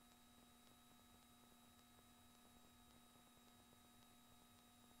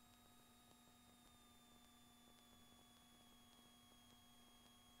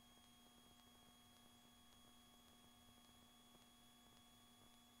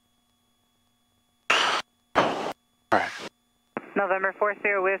 November 40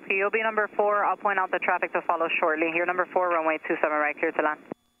 Whiskey, you'll be number 4. I'll point out the traffic to follow shortly. You're number 4, runway 27 right, clear to land.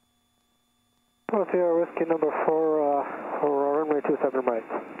 40 Whiskey, number 4, for runway 27 right.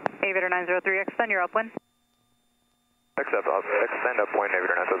 Aviator 903, extend your upwind. Extend upwind,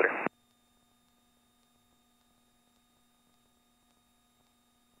 Aviator 903.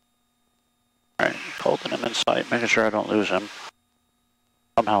 Alright, holding him in sight, making sure I don't lose him.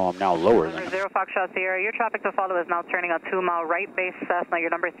 Somehow I'm now lower than him. 0 Foxtrot Sierra, your traffic to follow is now turning a 2-mile right base Cessna. You're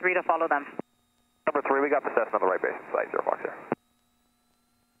number 3 to follow them. Number 3, we got the Cessna on the right base, side 0 Fox there.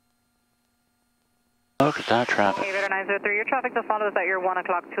 Look at that traffic. Aviator 903, your traffic to follow is at your 1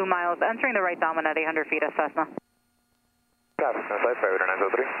 o'clock, 2 miles, entering the right downwind at 800 feet at Cessna. Traffic on side, Aviator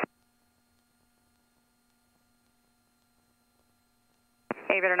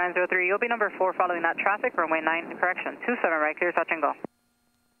 903. Aviator 903, you'll be number 4 following that traffic, runway 9, correction, 27 right, clear, touch and go.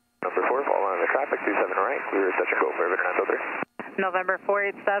 Number 4, following the traffic, 27 right, clear, touch and go for Aviator 903. November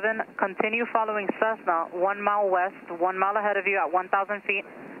 487, continue following Cessna, 1 mile west, 1 mile ahead of you at 1,000 feet.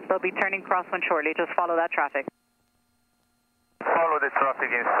 They'll be turning crosswind shortly, just follow that traffic. Follow the traffic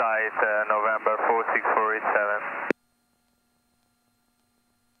in sight, November 46487.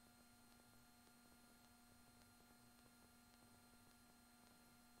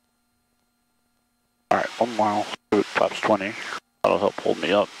 Alright, 1 mile, flaps 20. That'll help hold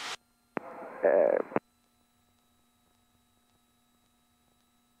me up.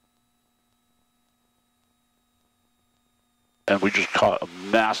 And we just caught a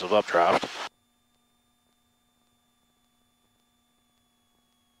massive updraft.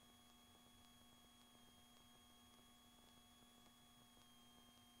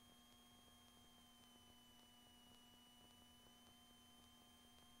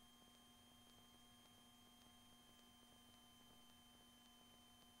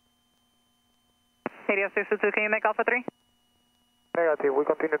 ADF 622, can you make Alpha 3? Negative, we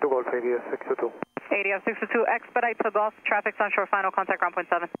continue to Golf, ADF 622. ADF 622, expedite to Golf, traffic onshore, final contact ground point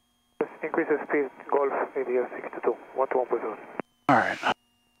 7. Increases speed, Golf, ADF 622, 1 to 1.7. Alright,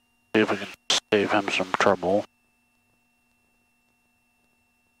 see if we can save him some trouble.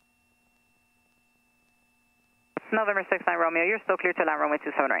 November 69 Romeo, you're still clear to land runway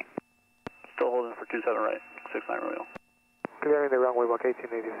 27 right. Still holding for 27 right, 69 Romeo. Clearing the runway back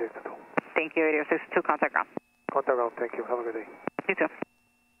 18, ADF 622. Thank you, ADF 622, contact ground. Contact ground, thank you, have a good day. You too.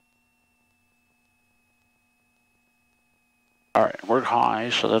 Alright, we're high,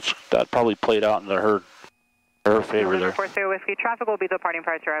 so that probably played out into her favor there. 40 Whiskey, traffic will be departing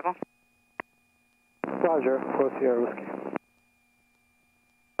prior to arrival. Roger, 40 Whiskey.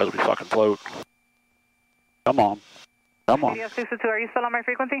 As we fucking float. Come on. Come on. ADF 622, are you still on my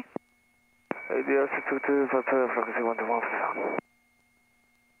frequency? ADF 622, frequency 1 to 1.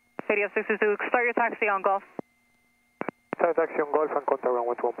 ADF 622, start your taxi on Golf. Start taxi on Golf and contact ground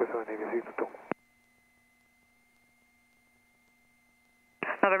 1 to 1.7, ADF 622.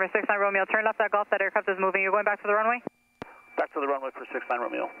 November 69 Romeo, turn left at Golf, that aircraft is moving. You're going back to the runway? Back to the runway for 69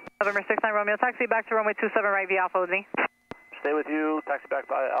 Romeo. November 69 Romeo, taxi back to runway 27 right via Alpha with me. Stay with you, taxi back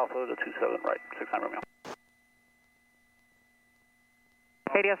by Alpha to 27 right, 69 Romeo.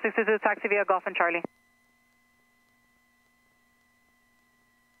 ADF 62, taxi via Golf and Charlie.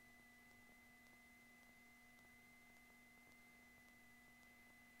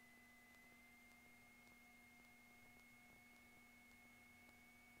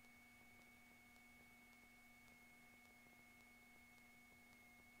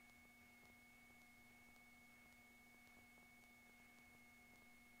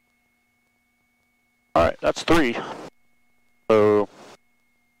 Alright, that's 3. So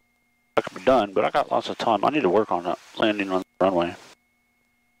that could be done, but I got lots of time. I need to work on that landing on the runway.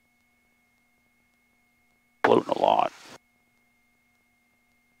 Floating a lot.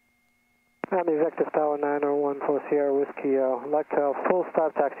 Miami-Executive Tower 901 for Sierra Whiskey. Like to full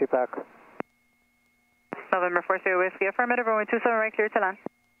stop taxi back. November 4 Sierra Whiskey, affirmative, runway 27 right, clear to land.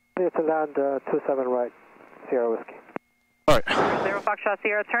 Clear to land, 27 right, Sierra Whiskey. Alright. 0 Foxtrot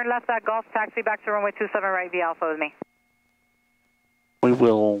Sierra, turn left at Golf, taxi back to runway 27 right via Alpha with me. We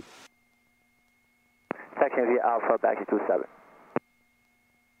will... Taxi via Alpha back to 27.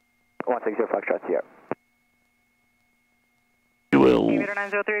 160 Foxtrot Sierra. We will... Aviator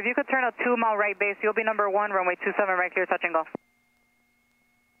 903, if you could turn a 2-mile right base, you'll be number 1, runway 27 right, clear, touch and go.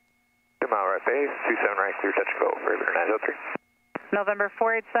 2-mile right base, 27 right, clear, touch and go for Aviator 903. November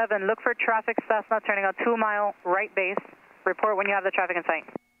 487, look for traffic Cessna turning a 2-mile right base. Report when you have the traffic in sight.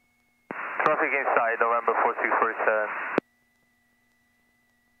 Traffic inside, November 4647.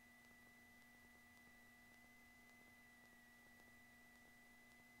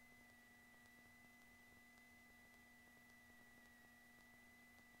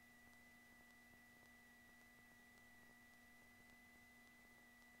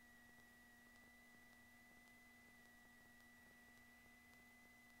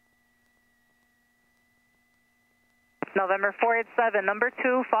 November 487, number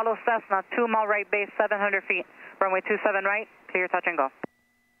 2, follow Cessna, 2-mile right base, 700 feet. Runway 27 right, clear touch and go.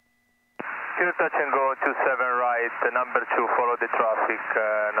 Clear touch and go, 27 right, number 2, follow the traffic,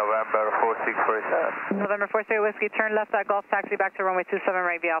 November 4647. November 43 Whiskey, turn left at Golf, taxi back to runway 27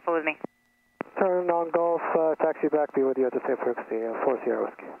 right via Alpha with me. Turn on Golf, taxi back, be with you at the same frequency, 4 Sierra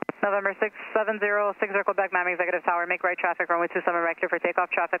Whiskey. November 670, 6 circle back, Miami-Executive Tower, make right traffic, runway 27 right, clear for takeoff,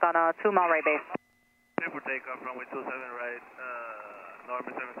 traffic on a 2-mile right base. Clear for takeoff, runway 27 right, November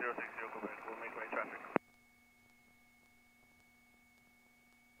 7060, Quebec, we'll make right traffic.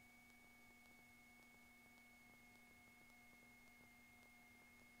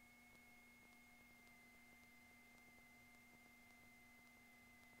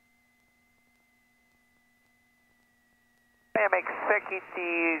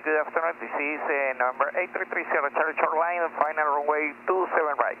 Miami-Executive, good afternoon, this is number 8330 Charlie Short Line, final runway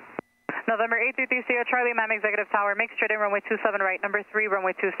 27 right. November 8330 Charlie, Miami-Executive Tower, make straight in runway 27 right, number 3,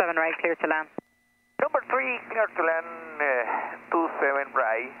 runway 27 right, clear to land. Number 3, clear to land, 27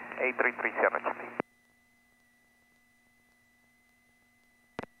 right, 8330 Charlie.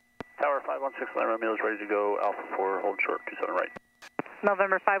 Tower 5169 Romeo is ready to go, Alpha 4, hold short, 27 right.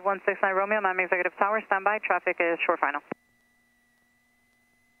 November 5169 Romeo, Miami-Executive Tower, standby, traffic is short final.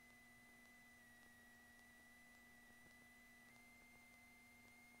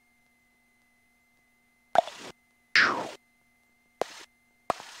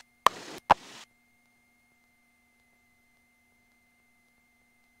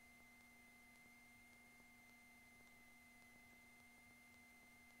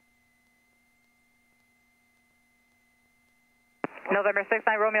 November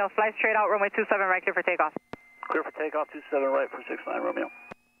 69 Romeo, fly straight out, runway 27 right, clear for takeoff. Clear for takeoff, 27 right for 69 Romeo.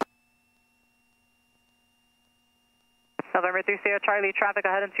 November 3 Sierra Charlie, traffic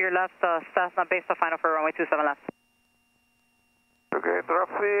ahead and to your left, Cessna base to final for runway 27 left. Okay,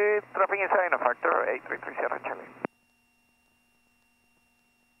 traffic inside, factor 8330 Charlie.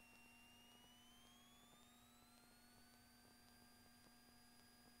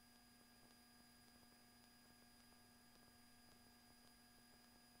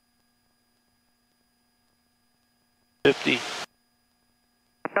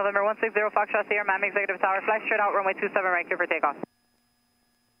 November 160 Foxtrot Sierra, Miami-Executive Tower, fly straight out, runway 27 right, clear for takeoff.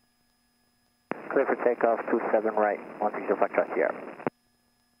 Clear for takeoff, 27 right, 160 Foxtrot Sierra.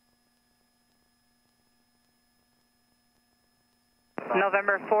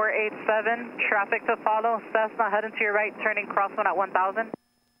 November 487, traffic to follow, Cessna heading to your right, turning crosswind at 1000.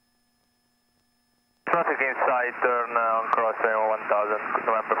 Traffic inside, turn on crosswind 1000,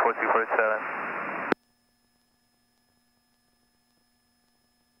 November 4647.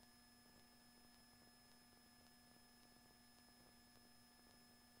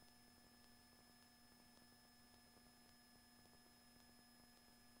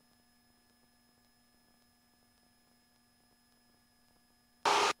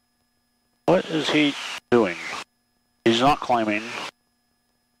 What is he doing? He's not climbing.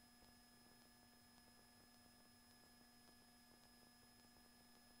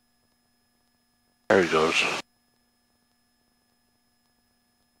 There he goes.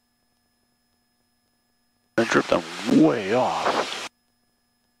 I dripped them way off.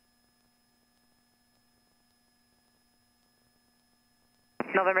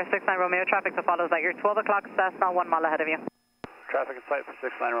 November 69 Romeo, traffic to follow is at your 12 o'clock Cessna, 1 mile ahead of you. Traffic in sight for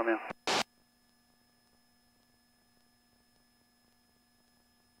 69 Romeo.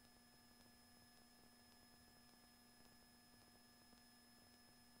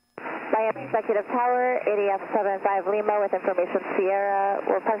 Miami-Executive Tower, ADF 75 Lima with information Sierra.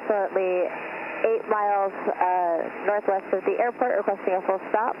 We're approximately 8 miles northwest of the airport, requesting a full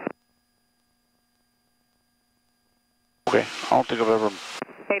stop. Okay, I don't think I've ever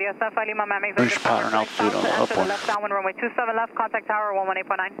ADF 75 Lima, reached pattern altitude on the upwind. left downwind runway 27 left, contact tower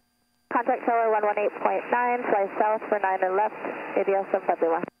 118.9. Contact tower 118.9, fly south for 9 and left, ADF 75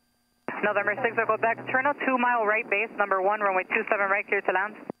 Lima. November 6, I'll go back, turn a 2 mile right base, number 1, runway 27 right, clear to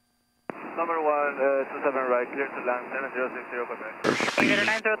land. Number 1, 27 right, clear to land, 7060, contact. Aviator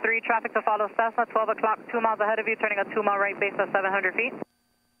 903, traffic to follow Cessna, 12 o'clock, 2 miles ahead of you, turning a 2 mile right base at 700 feet.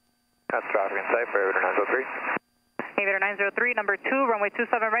 That's traffic in sight for Aviator 903. Aviator 903, number 2, runway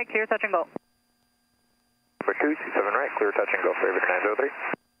 27 right, clear touch and go. Number 2, 27 right, clear touch and go for Aviator 903.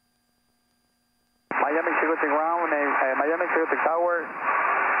 Miami-Executive ground, Miami-Executive Tower,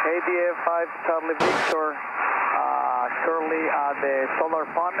 ADF 5 Charlie Victor, currently at the solar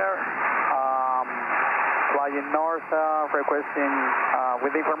funnel, flying north, requesting,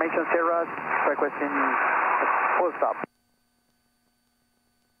 with information Sierra, requesting full stop.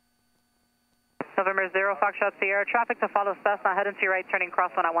 November 0, Foxtrot Sierra, traffic to follow Cessna, head into your right, turning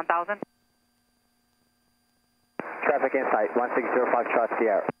crosswind at 1000. Traffic in sight, 160 Foxtrot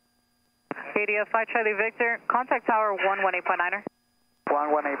Sierra. ADF 5 Charlie Victor, contact tower 118.9er.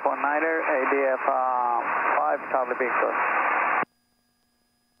 118.9er, ADF 5 Charlie Victor.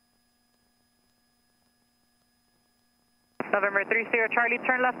 November 3 Sierra Charlie,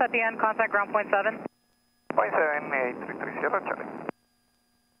 turn left at the end, contact ground point 7. Point 7, 833 Sierra Charlie.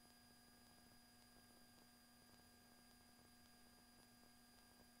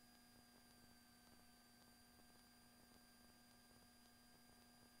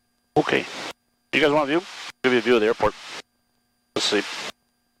 Okay. You guys want a view? Give you a view of the airport. Let's see.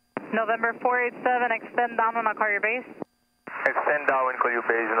 November 487, extend downwind, I'll call your base. Extend downwind, call your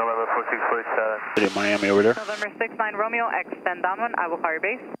base, November 4647. City of Miami over there. November 69 Romeo, extend downwind, I will call your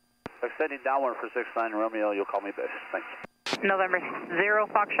base. Extending downwind for 69 Romeo, you'll call me base. Thanks. November 0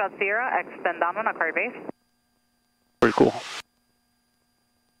 Foxtrot Sierra, extend downwind, I'll call your base. Pretty cool.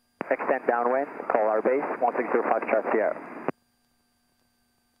 Extend downwind, call our base, 160 Foxtrot Sierra.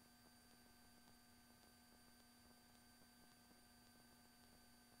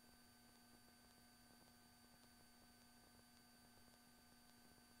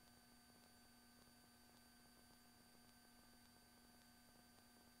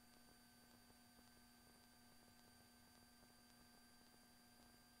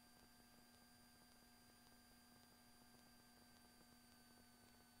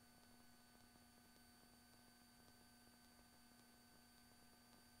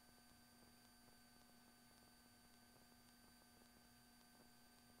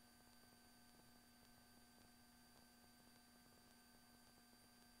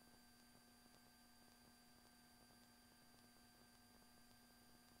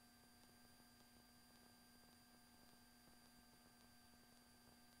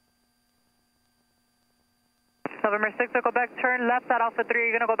 November 6, go back, turn left at Alpha 3,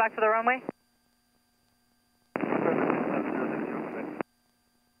 you're going to go back to the runway?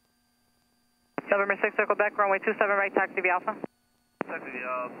 November 6, circle back, runway 27 right, taxi via Alpha. Taxi via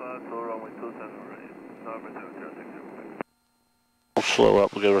Alpha, to runway 27 right, November 006. We'll slow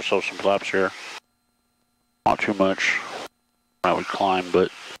up, we'll give ourselves some flaps here. Not too much. I would climb,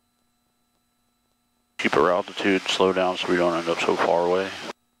 but keep our altitude, slow down so we don't end up so far away.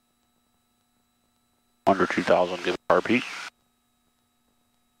 Under 2,000, give it RP.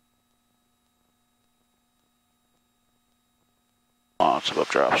 Lots of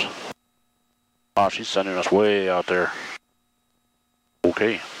updrafts. Oh, she's sending us way out there.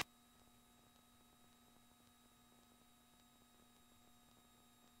 Okay.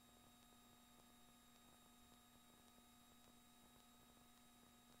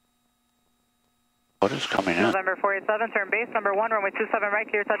 What is coming in? November 487, turn base, number 1, runway 27 right,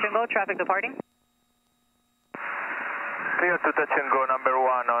 clear touch and go, traffic departing. Clear to touch and go, number 1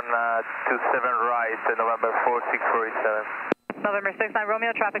 on 27 right, November 4647. November 69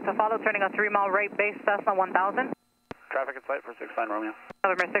 Romeo, traffic to follow, turning a 3-mile right base, Cessna 1000. Traffic in sight for 69 Romeo.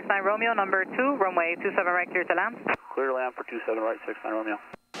 November 69 Romeo, number 2, runway 27 right, clear to land. Clear to land for 27 right, 69 Romeo.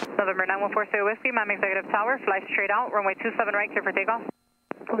 November 914 Whiskey, Miami-Executive Tower, fly straight out, runway 27 right, clear for takeoff.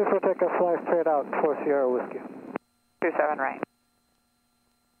 Clear for takeoff, fly straight out, 4 Sierra Whiskey. 27 right.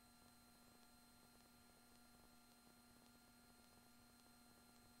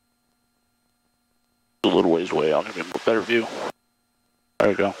 A little ways away, I'll give you a better view. There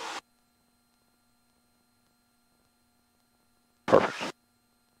we go. Perfect.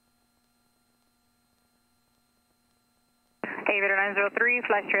 Aviator 903,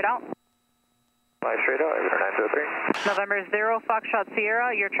 fly straight out. Fly straight out, Aviator 903. November 0, Foxtrot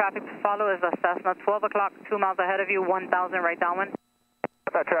Sierra, your traffic to follow is a Cessna 12 o'clock, 2 miles ahead of you, 1000 right downwind.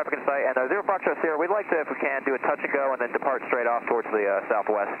 Got that traffic in sight, and 0 Foxtrot Sierra, we'd like to, if we can, do a touch and go and then depart straight off towards the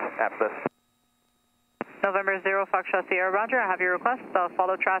southwest after this. November 0, Foxtrot Sierra, roger, I have your request.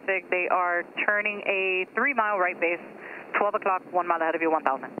 Follow traffic, they are turning a 3-mile right base, 12 o'clock, 1 mile ahead of you,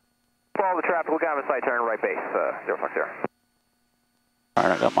 1000. Follow the traffic, we got him in sight, turning right base, 0 Fox Sierra.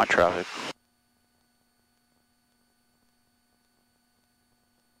 Alright, I got my traffic.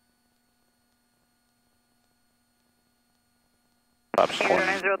 Aviator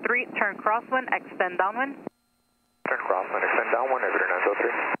 903, turn crosswind, extend downwind. Turn crosswind, extend downwind, Aviator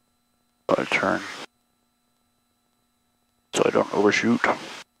 903. I turn so I don't overshoot.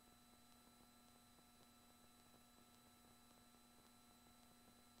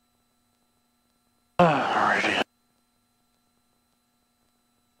 Alrighty.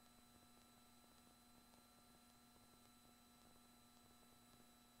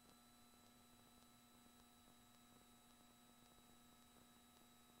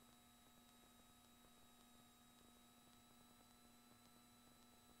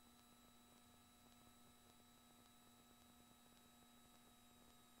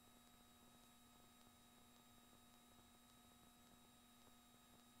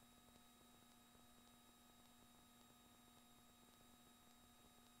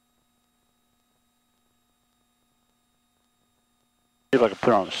 See if I can put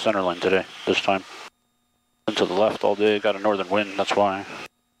it on the center line today, this time. Been to the left all day, got a northern wind, that's why.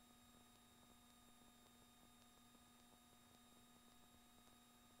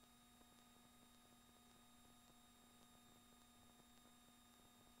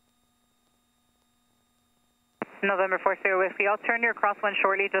 November 40 Whiskey, I'll turn your crosswind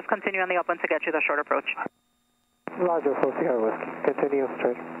shortly, just continue on the upwind to get you the short approach. Roger, 4 Sierra Whiskey, continue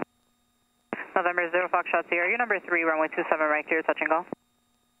straight. November 0, Foxtrot Sierra, your number 3, runway 27 right, clear touch and go.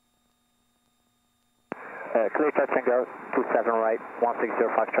 Clear touch and go, 27 right,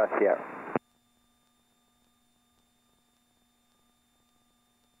 160 Foxtrot Sierra.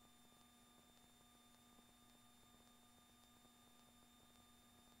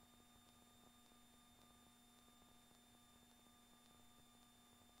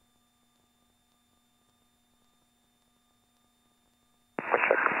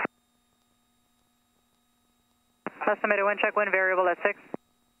 Estimated wind check, wind variable at 6.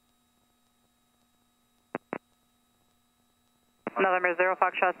 November 0,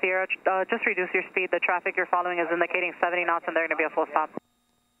 Foxtrot Sierra, just reduce your speed. The traffic you're following is indicating 70 knots and they're going to be a full stop.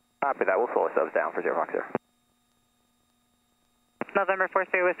 Copy that, we'll slow ourselves down for 0 Fox Sierra. November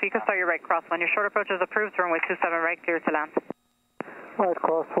 4 Sierra Whiskey, you can start your right crosswind. Your short approach is approved, runway 27 right, clear to land. Right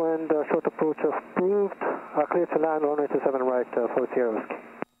crosswind, short approach approved, clear to land, runway 27 right, 4 Sierra Whiskey.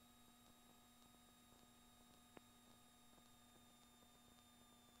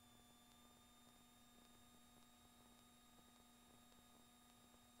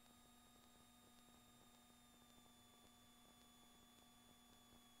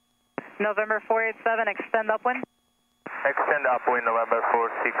 November 487, extend upwind. Extend upwind, November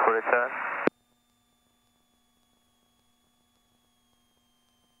 46 for return.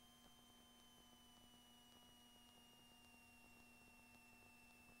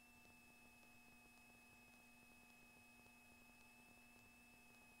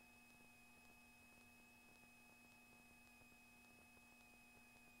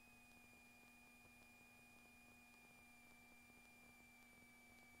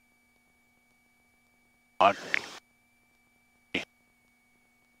 On.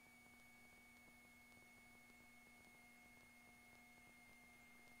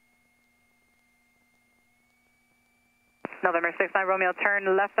 November 69 Romeo,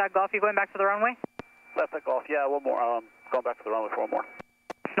 turn left at Golf. You going back to the runway? Left at Golf, yeah, one more. Going back to the runway for one more.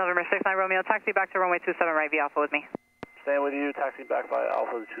 November 69 Romeo, taxi back to runway 27 right, via Alpha with me. Staying with you, taxiing back by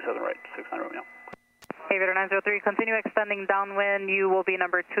Alpha 27 right, 69 Romeo. Aviator 903, continue extending downwind. You will be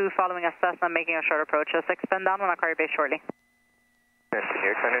number 2 following a Cessna making a short approach. Just extend downwind, I'll call your base shortly.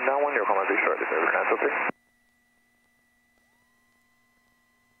 Turning down 1, you're calling to short, this is Aviation 903.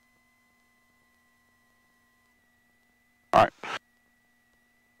 All right.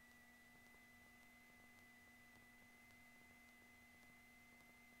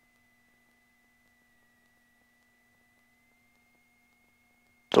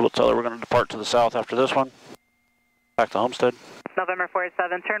 So we'll tell her we're going to depart to the south after this one. Back to Homestead. November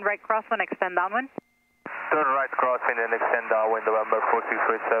 487, turn right crosswind, extend downwind. Turn right crosswind and extend downwind, November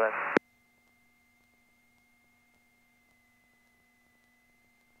 4647.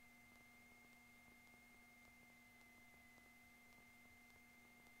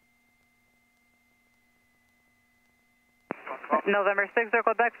 November 6,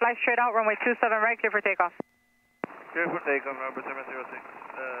 circle back, fly straight out, runway 27 right, clear for takeoff. Clear for takeoff, November 706,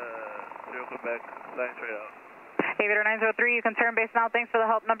 circle back, flying straight out. Aviator 903, you can turn base now, thanks for the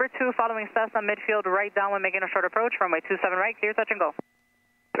help. Number 2, following Cessna, midfield right downwind, making a short approach, runway 27 right, clear, touch and go.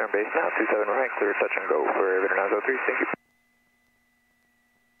 Turn base now, 27 right, clear, touch and go for Aviator 903, thank you.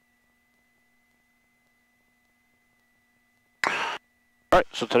 All right,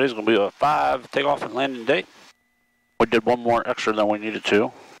 so today's going to be a 5 takeoff and landing day. We did one more extra than we needed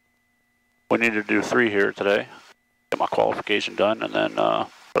to. We need to do 3 here today. Get my qualification done, and then what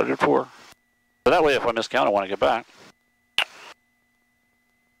I did 4. So that way, if I miscount, I want to get back.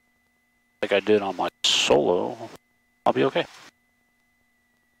 Like I did on my solo, I'll be okay.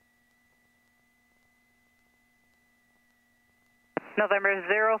 November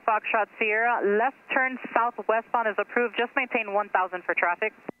 0, Foxtrot Sierra, left turn southwestbound is approved, just maintain 1,000 for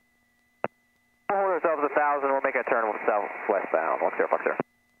traffic. Hold ourselves 1,000, we'll make a turn southwestbound, 10 Fox 0.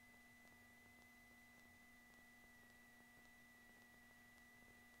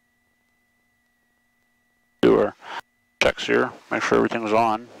 Do our checks here, make sure everything's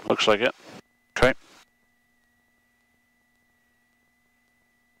on. Looks like it. Okay.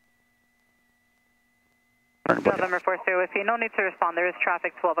 November 40, if you no need to respond, there is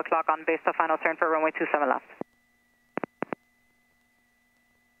traffic 12 o'clock on base to final turn for runway 27 left.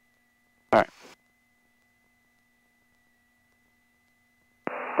 All right.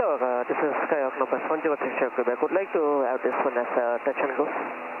 So, this is Skyhawk number 106 Quebec. Would like to have this one as touch and go.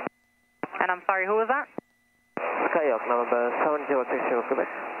 And I'm sorry, who was that? Skyhawk number 706 Quebec.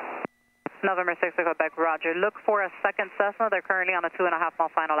 November 6 Quebec, roger. Look for a second Cessna. They're currently on a 2.5 mile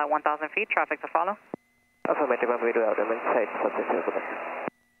final at 1,000 feet. Traffic to follow. Affirmative, and we do have them inside 706 Quebec.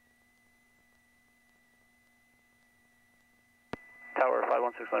 Tower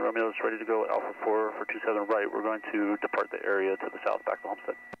 5169 Romeo is ready to go at Alpha 4 for 27 right. We're going to depart the area to the south back to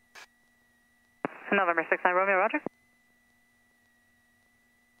Homestead. November 69 Romeo, roger.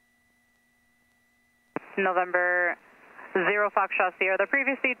 November 0 Foxtrot Sierra. The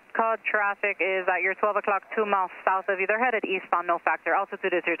previously called traffic is at your 12 o'clock 2 miles south of you. They're headed eastbound, no factor.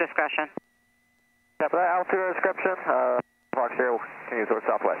 Altitude is your discretion. After that, altitude description, Fox 0 continue towards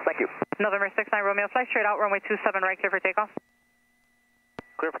southwest. Thank you. November 69 Romeo, fly straight out, runway 27 right, clear for takeoff.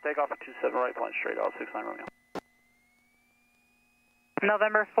 Clear for takeoff at 27 right, flying straight out, 69 Romeo.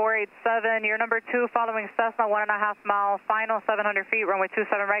 November 487, your number 2 following Cessna, 1.5 mile final, 700 feet, runway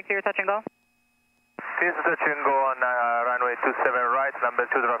 27 right, clear touch and go. This is touch and go on runway 27 right, number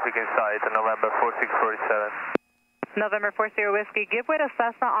 2 traffic inside, November 4647. November 40 Whiskey, give way to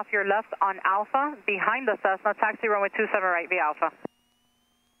Cessna off your left on Alpha, behind the Cessna, taxi runway 27 right via Alpha.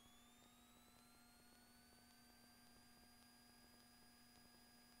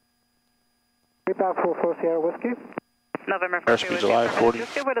 Feedback for 4 Sierra Whiskey. November 40 Airspeed July 40.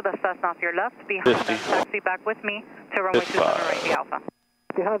 Just give way to the Cessna off your left, behind 50. the taxi back with me to runway 27 right via Alpha.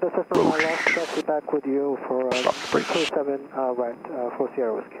 Behind the Cessna on my left, taxi back with you for 47 right, 4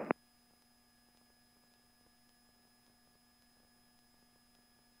 Sierra Whiskey.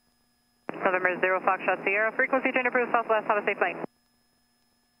 November 0 Foxtrot Sierra, frequency change approved southwest, have a safe flight.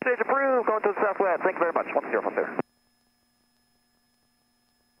 Stage approved, going to the southwest. Thank you very much. 10 Fox 0.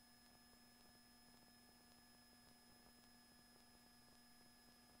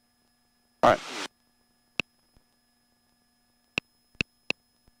 All right.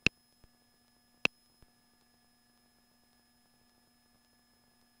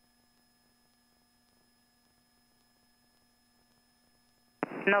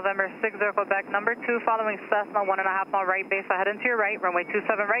 November 6 Quebec, number 2 following Cessna, 1.5 mile right base ahead and to your right, runway 27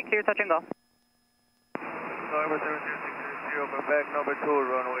 right, clear touch and go. November 760 Quebec, number 2,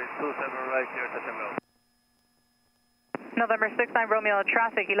 runway 27 right, clear touch and go. November 69 Romeo,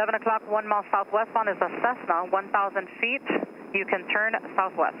 traffic, 11 o'clock, 1 mile southwestbound is a Cessna, 1,000 feet. You can turn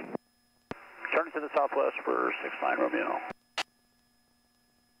southwest. Turn to the southwest for 69 Romeo.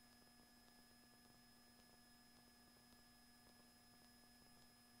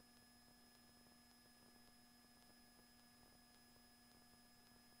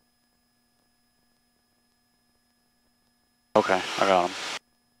 Okay, I got him.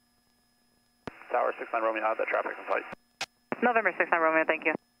 Tower 69 Romeo, have that traffic in flight. November 69 Romeo, thank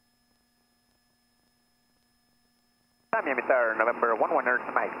you. Miami Tower, November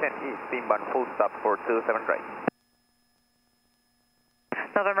 11 Mike 10 East, inbound full stop for 27 right.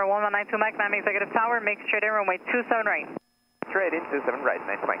 November 1192 Mike, Miami-Executive Tower, make straight in runway 27 right. Straight in 27 right,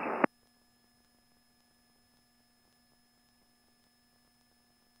 nice Mike.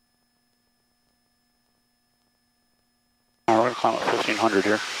 We're going to climb up 1500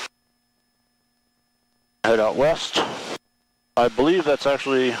 here. Head out west. I believe that's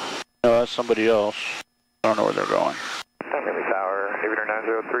actually, no, that's somebody else. I don't know where they're going. Miami Tower, Aviator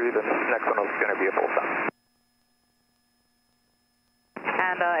 903, the next one is going to be a full stop.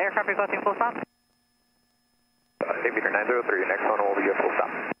 And aircraft requesting full stop? Aviator 903, next one will be a full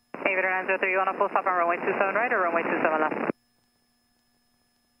stop. Aviator 903, you want a full stop on runway 27 right or runway 27 left?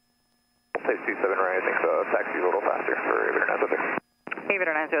 Say 27 right, I think the taxi is a little faster for Aviator 903.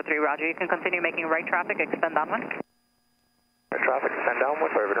 Aviator 903, roger. You can continue making right traffic, extend downwind. Right traffic, extend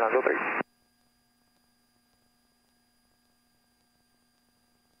downwind for Aviator 903.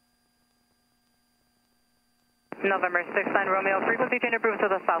 November 69 Romeo, frequency change approved to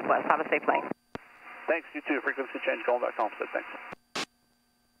the southwest. Have a safe flight. Thanks, you too. Frequency change, going back to Homestead, thanks.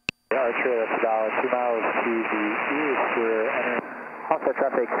 Yeah, sure, that's about 2 miles to the east. We're entering Homestead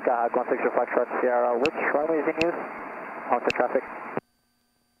traffic, Skyhawk 160 Foxtrot Sierra. Which runway is in use? Homestead traffic.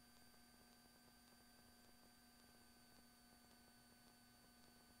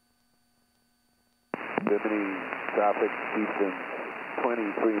 Bimini traffic keeps in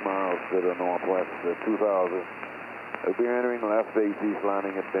 23 miles to the northwest, 2000. We'll be entering left base east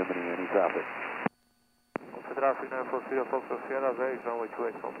landing at Bimini. Any traffic? Traffic 940 Foxtrot Sierra, very runway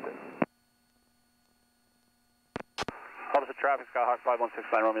 28 Homestead. Homestead traffic, Skyhawk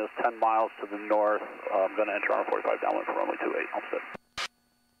 5169 Romeo is 10 miles to the north. I'm going to enter on a 45 downwind from runway 28 Homestead.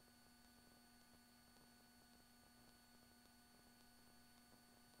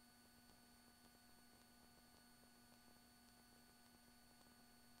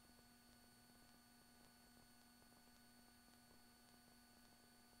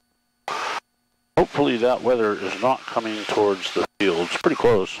 Hopefully that weather is not coming towards the field. It's pretty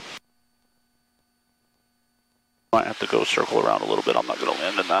close. Might have to go circle around a little bit. I'm not going to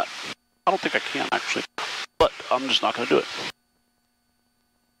land in that. I don't think I can, actually. But I'm just not going to do it.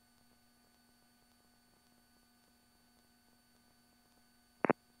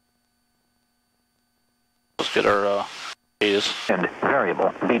 Let's get our A's. And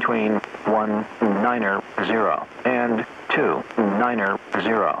variable between 190 and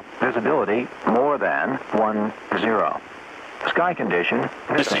 290. Visibility more than 10. Sky condition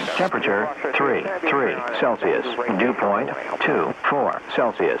missing. Temperature 33 Celsius. Dew point 24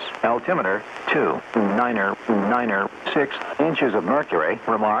 Celsius. Altimeter 2996 inches of mercury.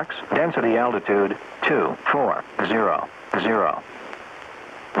 Remarks. Density altitude 2400.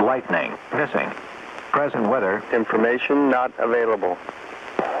 Lightning missing. Present weather information not available.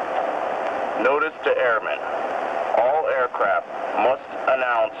 Notice to airmen. All aircraft must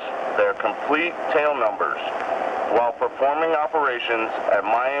announce their complete tail numbers while performing operations at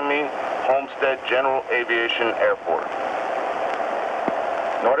Miami-Homestead General Aviation Airport.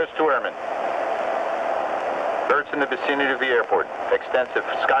 Notice to airmen. Birds in the vicinity of the airport. Extensive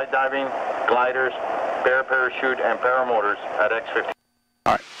skydiving, gliders, parachute, and paramotors at X51.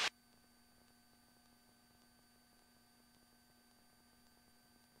 All right.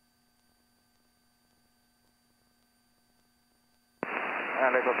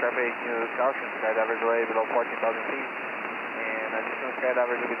 Local traffic, caution, skydivers way below 14,000 feet, and additional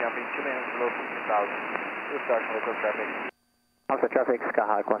skydivers will be jumping 2 minutes below 15,000. We'll start local traffic. Homestead traffic,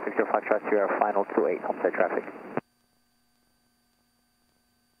 Skyhawk 160 Foxtrot Sierra, final 28, Homestead traffic.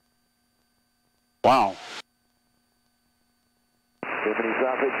 Wow. Bimini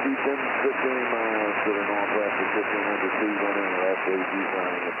traffic keeps in 15 miles to the northwest of 1500 feet, running left base east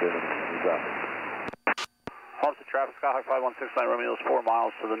landing at Bimini. Any traffic? Homestead traffic, Skyhawk 5169 Romeo is 4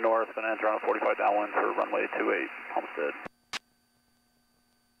 miles to the north, going to enter on a 45 downwind for runway 28 Homestead.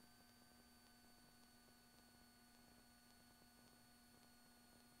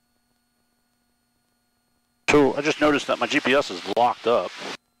 So I just noticed that my GPS is locked up.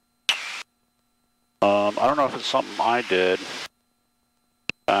 I don't know if it's something I did.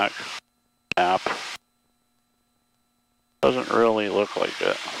 Back app. Doesn't really look like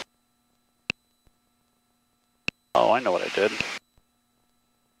it. Oh, I know what I did.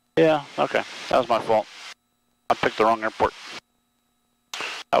 Yeah, okay. That was my fault. I picked the wrong airport.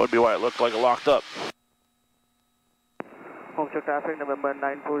 That would be why it looked like it locked up. Homestead traffic, November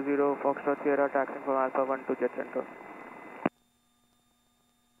 940, Foxtrot Sierra, taxiing from Alpha 1 to Jet Center.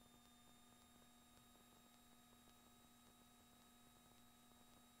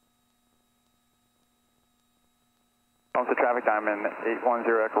 Homestead traffic, Diamond 810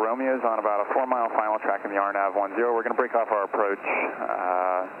 Echo Romeo is on about a 4-mile final track in the RNAV 10. We're going to break off our approach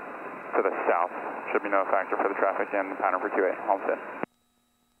to the south. Should be no factor for the traffic in pattern for 28, Homestead.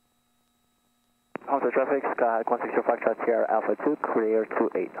 Homestead traffic, Skyhawk 160 Foxtrot Sierra Alpha 2, clear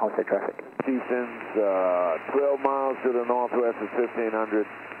 28, Homestead traffic. Seasons 12 miles to the northwest of 1500,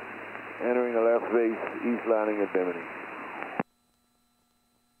 entering the left base, east landing at Bimini.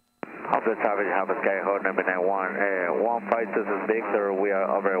 Homestead traffic, Alpha Skyhawk number 91, 156 Victor, we are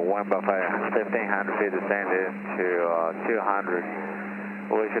over 1 by 1500 feet descending to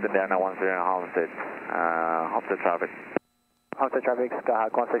 200. We should be down at 10 Homestead, Homestead traffic. Homestead traffic,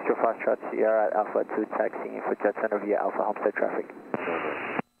 Skyhawk 160 Foxtrot Sierra Alpha 2, taxiing for Jet Center via Alpha Homestead traffic.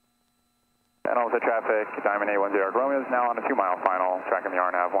 And Homestead traffic, Diamond 810 Romeo is now on a 2-mile final track in the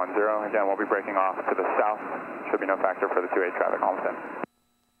RNAV 10. Again, we'll be breaking off to the south. Should be no factor for the 28 traffic, Homestead.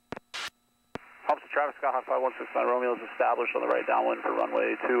 Homestead traffic, Skyhawk 5169 Romeo is established on the right downwind for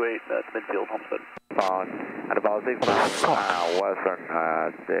runway 28 at midfield, Homestead. At about 6 miles western,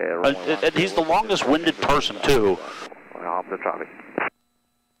 and he's the longest winded person, too. Homestead traffic.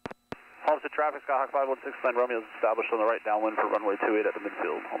 Homestead traffic, Skyhawk 5169 Romeo is established on the right downwind for runway 28 at the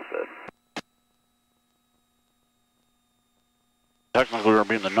midfield, Homestead. Technically, we're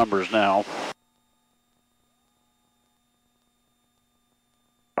being the numbers now.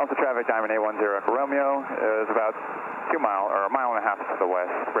 Homestead traffic, Diamond 810 Echo Romeo is about a mile and a half to the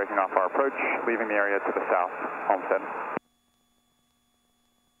west, breaking off our approach, leaving the area to the south, Homestead.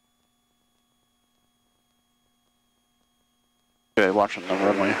 Okay, watching the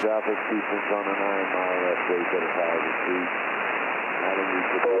runway. Traffic seasons on a 9-mile left base at 1,000 feet.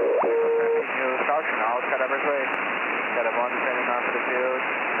 New caution, all cut up way. Cut up 1 descending onto the field.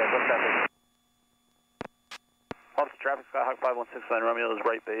 Local traffic. Homestead traffic, Skyhawk 5169 Romeo is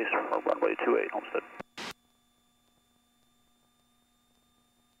right base for runway 28, Homestead.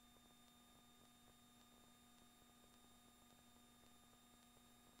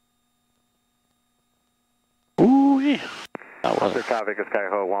 Ooh-wee. Homestead traffic is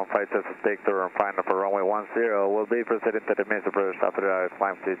Skyhawk 156 Victor and final for runway 10. We'll be proceeding to the mid approach after the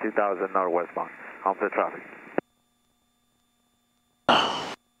climb to 2000 northwestbound. Homestead traffic.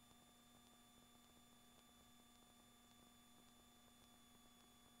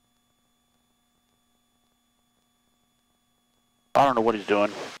 I don't know what he's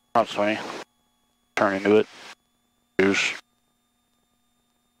doing. Not swinging. Turn into it. Juice.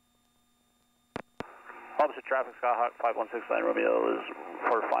 Homestead traffic, Skyhawk 5169 Romeo is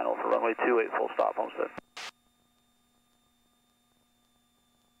for final for runway 28, full stop, Homestead.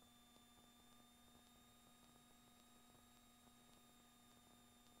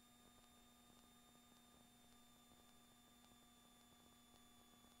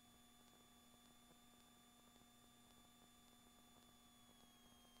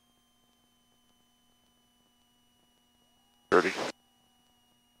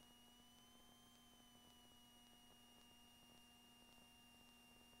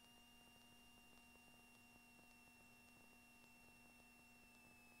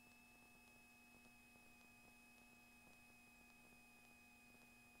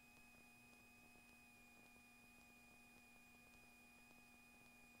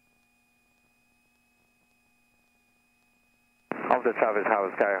 Homestead traffic,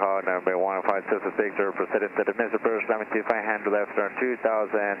 Howard Skyhawk number 156 Victor, proceeding to the mid approach, 75 handle left turn 2000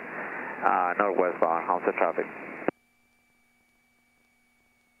 northwestbound. Homestead traffic.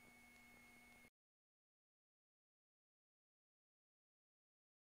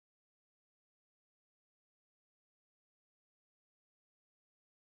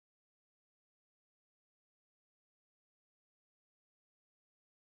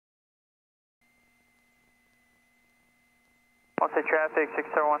 Homestead traffic,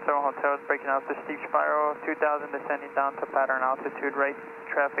 6017 Hotel is breaking out the steep spiral, 2000 descending down to pattern altitude, right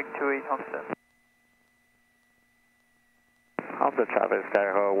traffic 28 Homestead. Homestead traffic,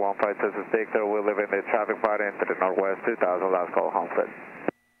 Skyhawk 156 Victor, we're leaving the traffic pattern to the northwest, 2000, last call, Homestead.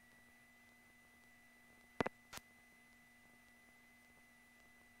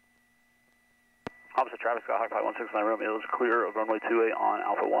 Homestead traffic, Skyhawk 5169 Romeo is clear of runway 28 on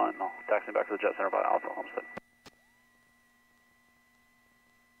Alpha 1, taxiing back to the Jet Center by Alpha, Homestead.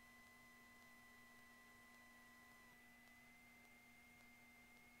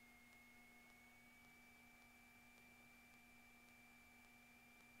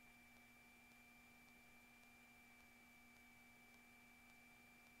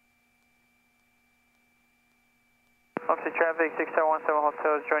 Homestead traffic, 6017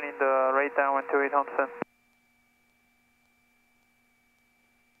 Hotel is joining the right downwind 28 Homestead.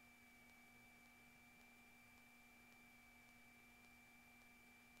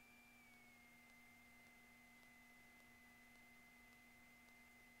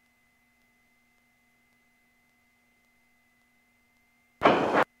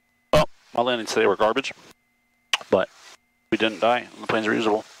 My landings today were garbage, but we didn't die, and the planes are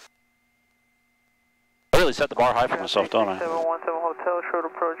usable. I really set the bar high for myself, don't I? 717 Hotel, short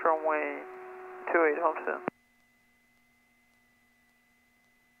approach runway 28 Homestead.